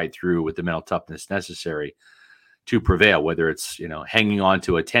able to fight through with the mental toughness necessary to prevail, whether it's, hanging on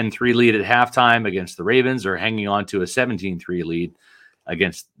to a 10-3 lead at halftime against the Ravens or hanging on to a 17-3 lead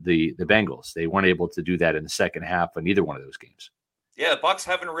against the Bengals. They weren't able to do that in the second half in either one of those games. Yeah, the Bucs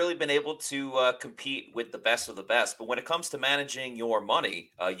haven't really been able to compete with the best of the best. But when it comes to managing your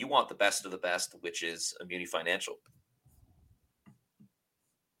money, you want the best of the best, which is Immuni Financial.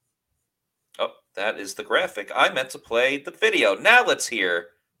 Oh, that is the graphic. I meant to play the video. Now let's hear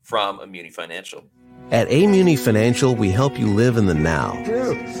from Immuni Financial. At Immuni Financial, we help you live in the now.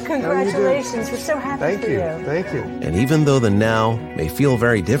 Congratulations. We're so happy for you. Thank you. And even though the now may feel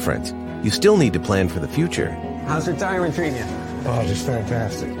very different, you still need to plan for the future. How's retirement treating you? Oh, just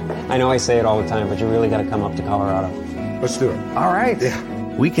fantastic. I know I say it all the time, but you really got to come up to Colorado. Let's do it. All right.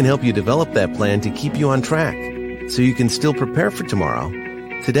 Yeah. We can help you develop that plan to keep you on track so you can still prepare for tomorrow,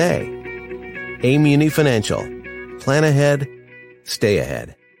 today. Immuni Financial. Plan ahead, stay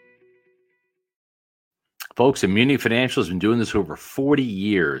ahead. Folks, Immuni Financial has been doing this over 40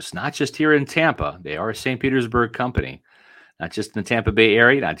 years, not just here in Tampa. They are a St. Petersburg company. Not just in the Tampa Bay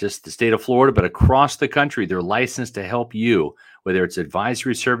area, not just the state of Florida, but across the country. They're licensed to help you, whether it's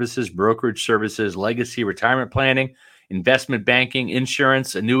advisory services, brokerage services, legacy retirement planning. investment banking,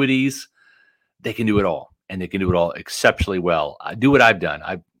 insurance, annuities. They can do it all, and they can do it all exceptionally well. I do what I've done.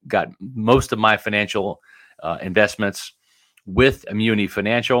 I've got most of my financial investments with Immuni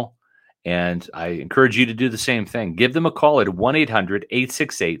Financial, and I encourage you to do the same thing. Give them a call at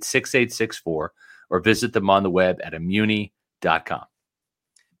 1-800-868-6864 or visit them on the web at immuni.com.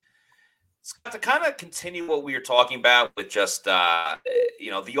 Scott, to kind of continue what we were talking about with just,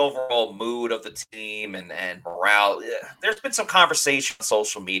 the overall mood of the team and morale, there's been some conversation on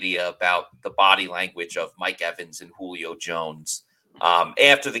social media about the body language of Mike Evans and Julio Jones.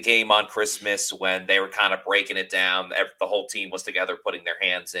 After the game on Christmas, when they were kind of breaking it down, the whole team was together putting their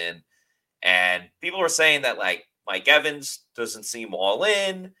hands in. And people were saying that, like, Mike Evans doesn't seem all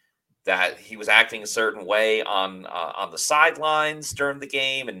in, that he was acting a certain way on the sidelines during the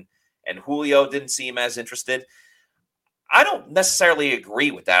game, and Julio didn't seem as interested. I don't necessarily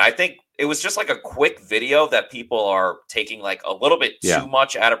agree with that. I think it was just like a quick video that people are taking like a little bit too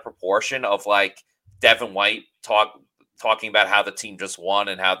much out of proportion of like Devin White talking about how the team just won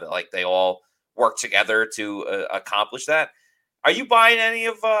and how they all work together to accomplish that. Are you buying any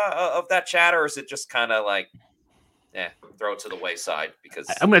of that chatter, or is it just kind of like, throw it to the wayside? Because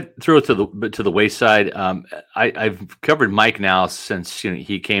I'm going to throw it to the wayside. I've covered Mike now since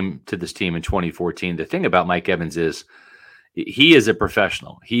he came to this team in 2014. The thing about Mike Evans is he is a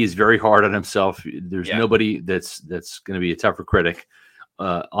professional. He is very hard on himself. There's nobody that's going to be a tougher critic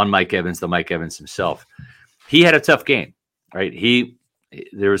on Mike Evans than Mike Evans himself. He had a tough game, right?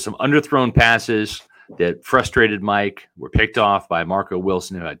 There were some underthrown passes that frustrated Mike, were picked off by Marco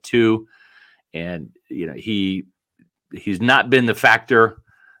Wilson, who had 2. And, he's not been the factor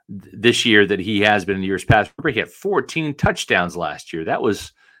this year that he has been in years past. Remember, he had 14 touchdowns last year. That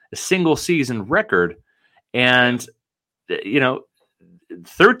was a single season record. And,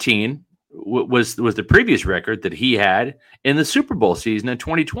 13 was the previous record that he had in the Super Bowl season in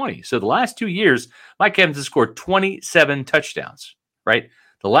 2020. So the last 2 years, Mike Evans has scored 27 touchdowns, right?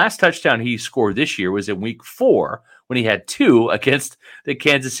 The last touchdown he scored this year was in week 4 when he had 2 against the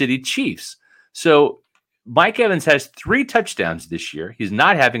Kansas City Chiefs. So Mike Evans has 3 touchdowns this year. He's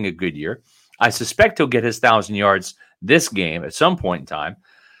not having a good year. I suspect he'll get his 1,000 yards this game at some point in time,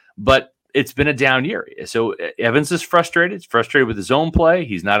 but it's been a down year. So Evans is frustrated. He's frustrated with his own play.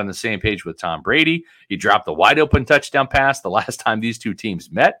 He's not on the same page with Tom Brady. He dropped the wide open touchdown pass the last time these two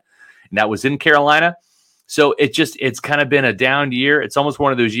teams met, and that was in Carolina. So it's kind of been a down year. It's almost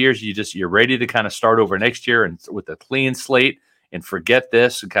one of those years you're ready to kind of start over next year and with a clean slate and forget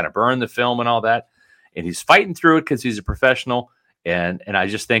this and kind of burn the film and all that. And he's fighting through it because he's a professional. And I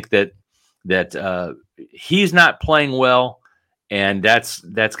just think that he's not playing well, and that's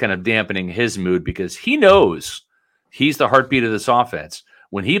kind of dampening his mood because he knows he's the heartbeat of this offense.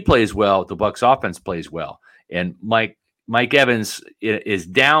 When he plays well, the Bucs offense plays well. And Mike Evans is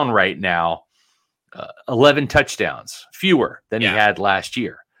down right now. 11 touchdowns, fewer than he had last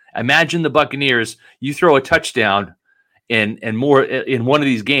year. Imagine the Buccaneers, you throw a touchdown and more in one of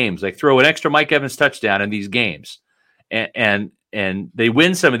these games, like throw an extra Mike Evans touchdown in these games. And they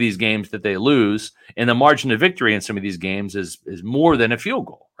win some of these games that they lose, and the margin of victory in some of these games is more than a field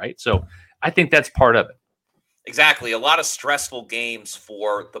goal, right? So I think that's part of it. Exactly. A lot of stressful games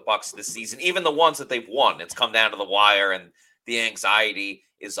for the Bucs this season, even the ones that they've won. It's come down to the wire, and the anxiety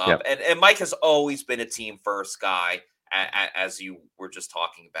is up. Yep. And Mike has always been a team first guy, as you were just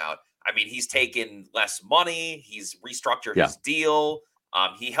talking about. I mean, he's taken less money. He's restructured his deal.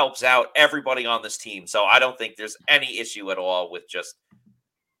 He helps out everybody on this team. So I don't think there's any issue at all with just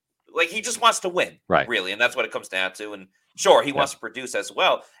like, he just wants to win, really. And that's what it comes down to. And sure, he wants to produce as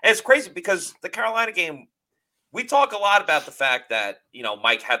well. And it's crazy because the Carolina game, we talk a lot about the fact that,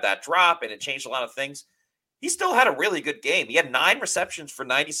 Mike had that drop and it changed a lot of things. He still had a really good game. He had 9 receptions for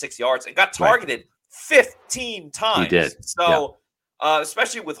 96 yards and got targeted 15 times. He did. So,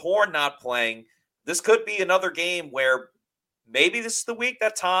 especially with Horn not playing, this could be another game where maybe this is the week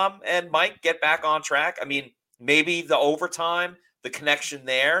that Tom and Mike get back on track. I mean, maybe the overtime, the connection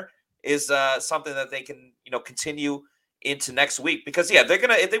there is something that they can, continue into next week. Because, they're going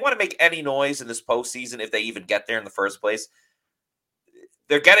to, if they want to make any noise in this postseason, if they even get there in the first place,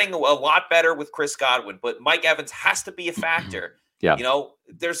 they're getting a lot better with Chris Godwin, but Mike Evans has to be a factor.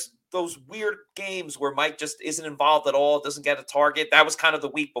 There's those weird games where Mike just isn't involved at all, doesn't get a target. That was kind of the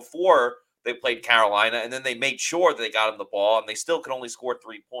week before they played Carolina, and then they made sure that they got him the ball, and they still could only score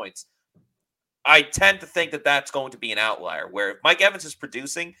 3 points. I tend to think that that's going to be an outlier, where if Mike Evans is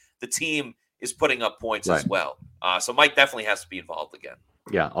producing, the team is putting up points as well. So Mike definitely has to be involved again.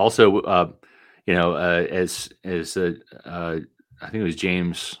 Yeah. Also, as I think it was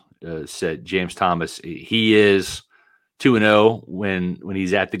James said, James Thomas, he is 2-0 when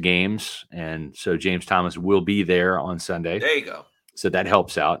he's at the games, and so James Thomas will be there on Sunday. There you go. So that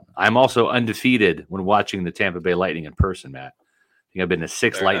helps out. I'm also undefeated when watching the Tampa Bay Lightning in person, Matt. I think I've been to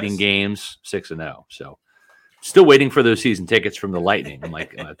 6 Very Lightning nice. games, 6-0. So still waiting for those season tickets from the Lightning. I'm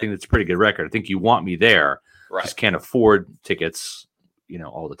like, I think that's a pretty good record. I think you want me there. Right. Just can't afford tickets,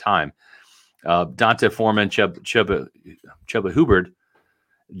 all the time. Dante Foreman, Chuba Hubbard,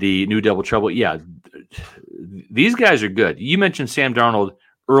 the new Double Trouble. Yeah, these guys are good. You mentioned Sam Darnold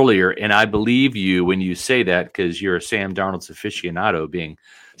earlier, and I believe you when you say that because you're a Sam Darnold's aficionado, being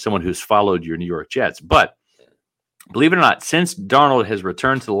someone who's followed your New York Jets. But believe it or not, since Darnold has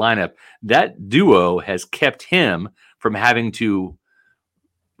returned to the lineup, that duo has kept him from having to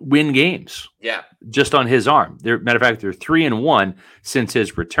win games. Yeah. Just on his arm. Matter of fact, they're 3-1 since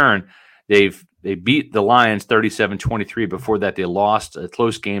his return. They beat the Lions 37-23. Before that, they lost a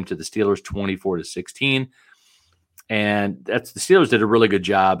close game to the Steelers 24-16. And the Steelers did a really good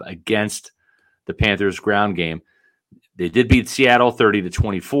job against the Panthers' ground game. They did beat Seattle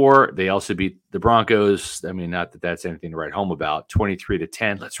 30-24. They also beat the Broncos. I mean, not that that's anything to write home about.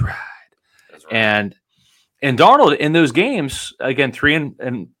 23-10. Let's ride. That's right. And Darnold in those games, again,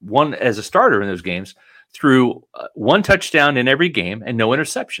 3-1 as a starter in those games, threw 1 touchdown in every game and no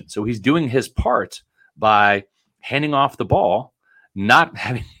interception. So he's doing his part by handing off the ball, not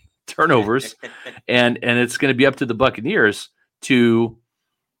having turnovers, and it's going to be up to the Buccaneers to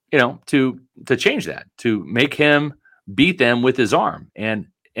change that, to make him beat them with his arm. And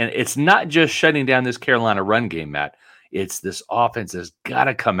it's not just shutting down this Carolina run game, Matt. It's this offense has got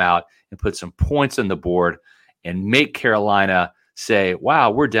to come out and put some points on the board and make Carolina say,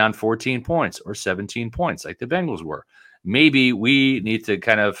 wow, we're down 14 points or 17 points like the Bengals were. Maybe we need to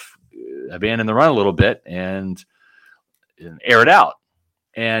kind of abandon the run a little bit and air it out.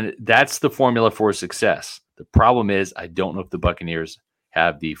 And that's the formula for success. The problem is I don't know if the Buccaneers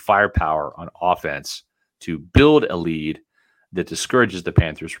have the firepower on offense to build a lead that discourages the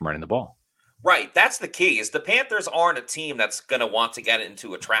Panthers from running the ball. Right. That's the key, is the Panthers aren't a team that's going to want to get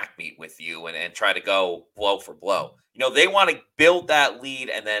into a track meet with you and try to go blow for blow. They want to build that lead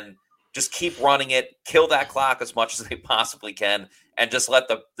and then just keep running it, kill that clock as much as they possibly can, and just let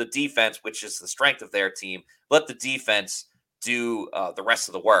the defense, which is the strength of their team, let the defense do the rest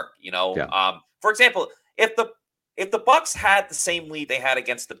of the work. Yeah. For example, if the Bucs had the same lead they had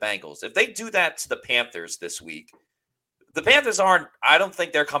against the Bengals, if they do that to the Panthers this week, the Panthers I don't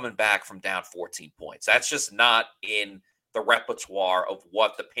think they're coming back from down 14 points. That's just not in the repertoire of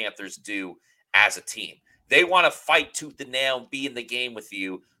what the Panthers do as a team. They want to fight tooth and nail and be in the game with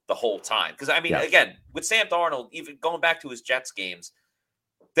you the whole time. Because, again, with Sam Darnold, even going back to his Jets games,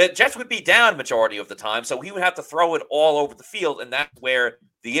 the Jets would be down majority of the time, so he would have to throw it all over the field, and that's where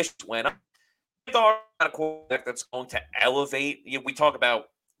the issues went up. A quarterback that's going to elevate. We talk about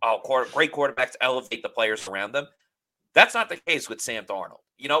great quarterbacks elevate the players around them. That's not the case with Sam Darnold.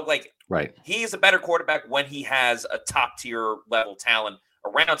 Right. He is a better quarterback when he has a top-tier level talent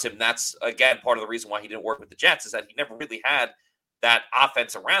around him. That's, again, part of the reason why he didn't work with the Jets, is that he never really had that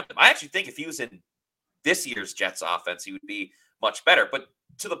offense around him. I actually think if he was in this year's Jets offense, he would be much better. But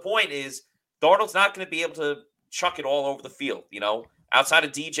to the point is, Darnold's not going to be able to chuck it all over the field. Outside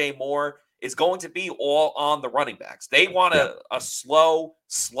of DJ Moore, is going to be all on the running backs. They want a slow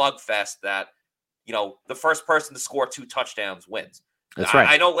slugfest that, the first person to score 2 touchdowns wins. That's right.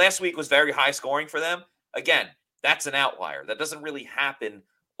 I know last week was very high scoring for them. Again, that's an outlier. That doesn't really happen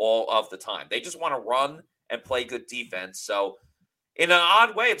all of the time. They just want to run and play good defense. So in an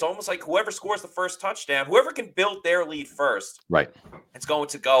odd way, it's almost like whoever scores the first touchdown, whoever can build their lead first, right, it's going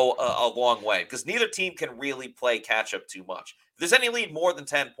to go a long way, because neither team can really play catch up too much. If there's any lead more than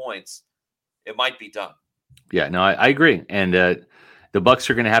 10 points, it might be done. Yeah, no, I agree. And the Bucs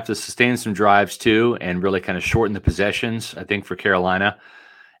are going to have to sustain some drives too, and really kind of shorten the possessions, I think, for Carolina,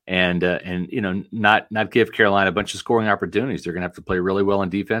 and not give Carolina a bunch of scoring opportunities. They're going to have to play really well on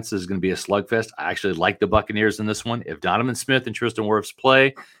defense. This is going to be a slugfest. I actually like the Buccaneers in this one. If Donovan Smith and Tristan Wirfs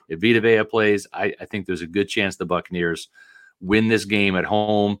play, if Vita Vea plays, I think there's a good chance the Buccaneers win this game at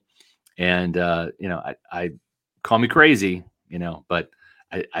home. And I call me crazy, but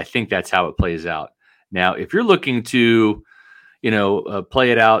I think that's how it plays out. Now, if you're looking to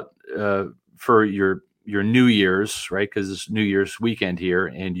play it out for your New Year's, right? Because it's New Year's weekend here,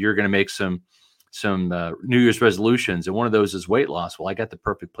 and you're going to make some New Year's resolutions, and one of those is weight loss. Well, I got the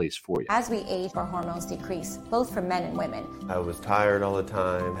perfect place for you. As we age, our hormones decrease, both for men and women. I was tired all the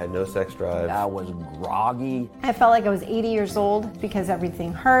time, had no sex drive. I was groggy. I felt like I was 80 years old because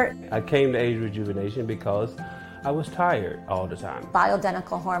everything hurt. I came to Age Rejuvenation because I was tired all the time.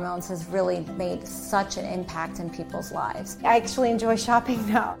 Bioidentical hormones has really made such an impact in people's lives. I actually enjoy shopping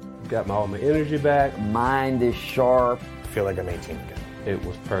now. Got all my energy back. Mind is sharp. I feel like I'm 18 again. It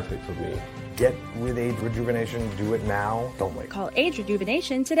was perfect for me. Get with Age Rejuvenation. Do it now. Don't wait. Call Age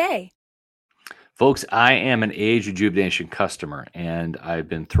Rejuvenation today. Folks, I am an Age Rejuvenation customer, and I've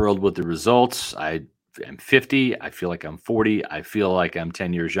been thrilled with the results. I am 50. I feel like I'm 40. I feel like I'm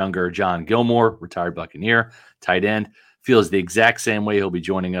 10 years younger. John Gilmore, retired Buccaneer, tight end, feels the exact same way. He'll be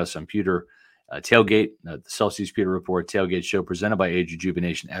joining us on Pewter Tailgate, the Celsius Pewter Report Tailgate Show presented by Age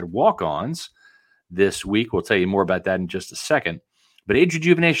Rejuvenation at Walk-Ons this week. We'll tell you more about that in just a second. But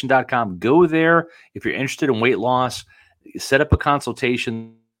agerejuvenation.com, go there. If you're interested in weight loss, set up a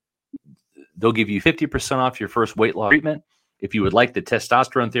consultation. They'll give you 50% off your first weight loss treatment. If you would like the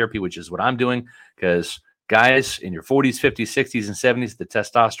testosterone therapy, which is what I'm doing, because guys in your 40s, 50s, 60s, and 70s, the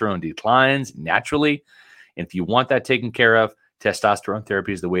testosterone declines naturally. And if you want that taken care of, testosterone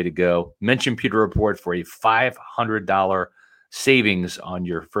therapy is the way to go. Mention Pewter Report for a $500 savings on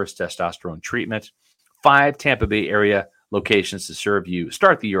your first testosterone treatment. 5 Tampa Bay area locations to serve you.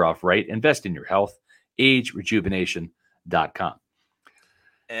 Start the year off right. Invest in your health. agerejuvenation.com.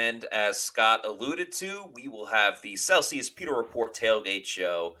 And as Scott alluded to, we will have the Celsius Pewter Report Tailgate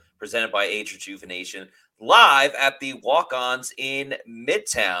Show presented by Age Rejuvenation live at the Walk-Ons in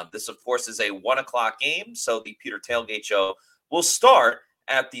Midtown. This, of course, is a 1 o'clock game, so the Pewter Tailgate Show will start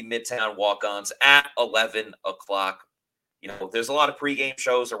at the Midtown Walk-Ons at 11 o'clock. You know, there's a lot of pregame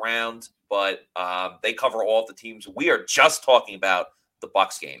shows around, but they cover all the teams. We are just talking about the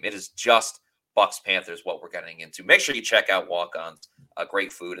Bucs game. It is just Bucs-Panthers what we're getting into. Make sure you check out Walk-Ons.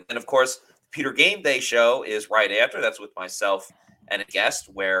 Great food. And then, of course, the Pewter Game Day Show is right after. That's with myself and a guest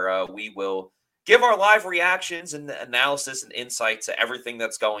where we will give our live reactions and analysis and insight to everything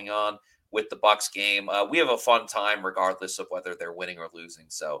that's going on with the Bucs game. We have a fun time regardless of whether they're winning or losing.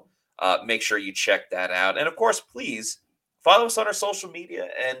 So make sure you check that out. And, of course, please follow us on our social media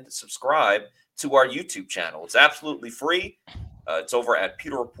and subscribe to our YouTube channel. It's absolutely free. It's over at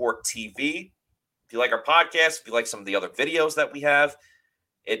Pewter Report TV. If you like our podcast, if you like some of the other videos that we have,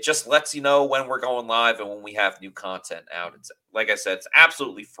 it just lets you know when we're going live and when we have new content out. It's, like I said, it's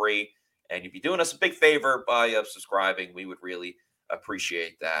absolutely free, and you'd be doing us a big favor by subscribing. We would really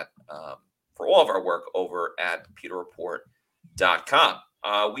appreciate that for all of our work over at pewterreport.com.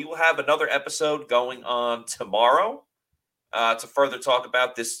 We will have another episode going on tomorrow to further talk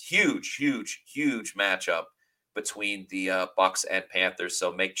about this huge matchup between the Bucs and Panthers.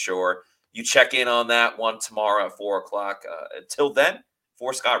 So make sure you check in on that one tomorrow at 4 o'clock. Until then,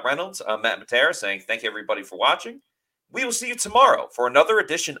 for Scott Reynolds, I'm Matt Matera saying thank you, everybody, for watching. We will see you tomorrow for another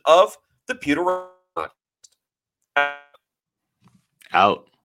edition of the Pewter Report. Out.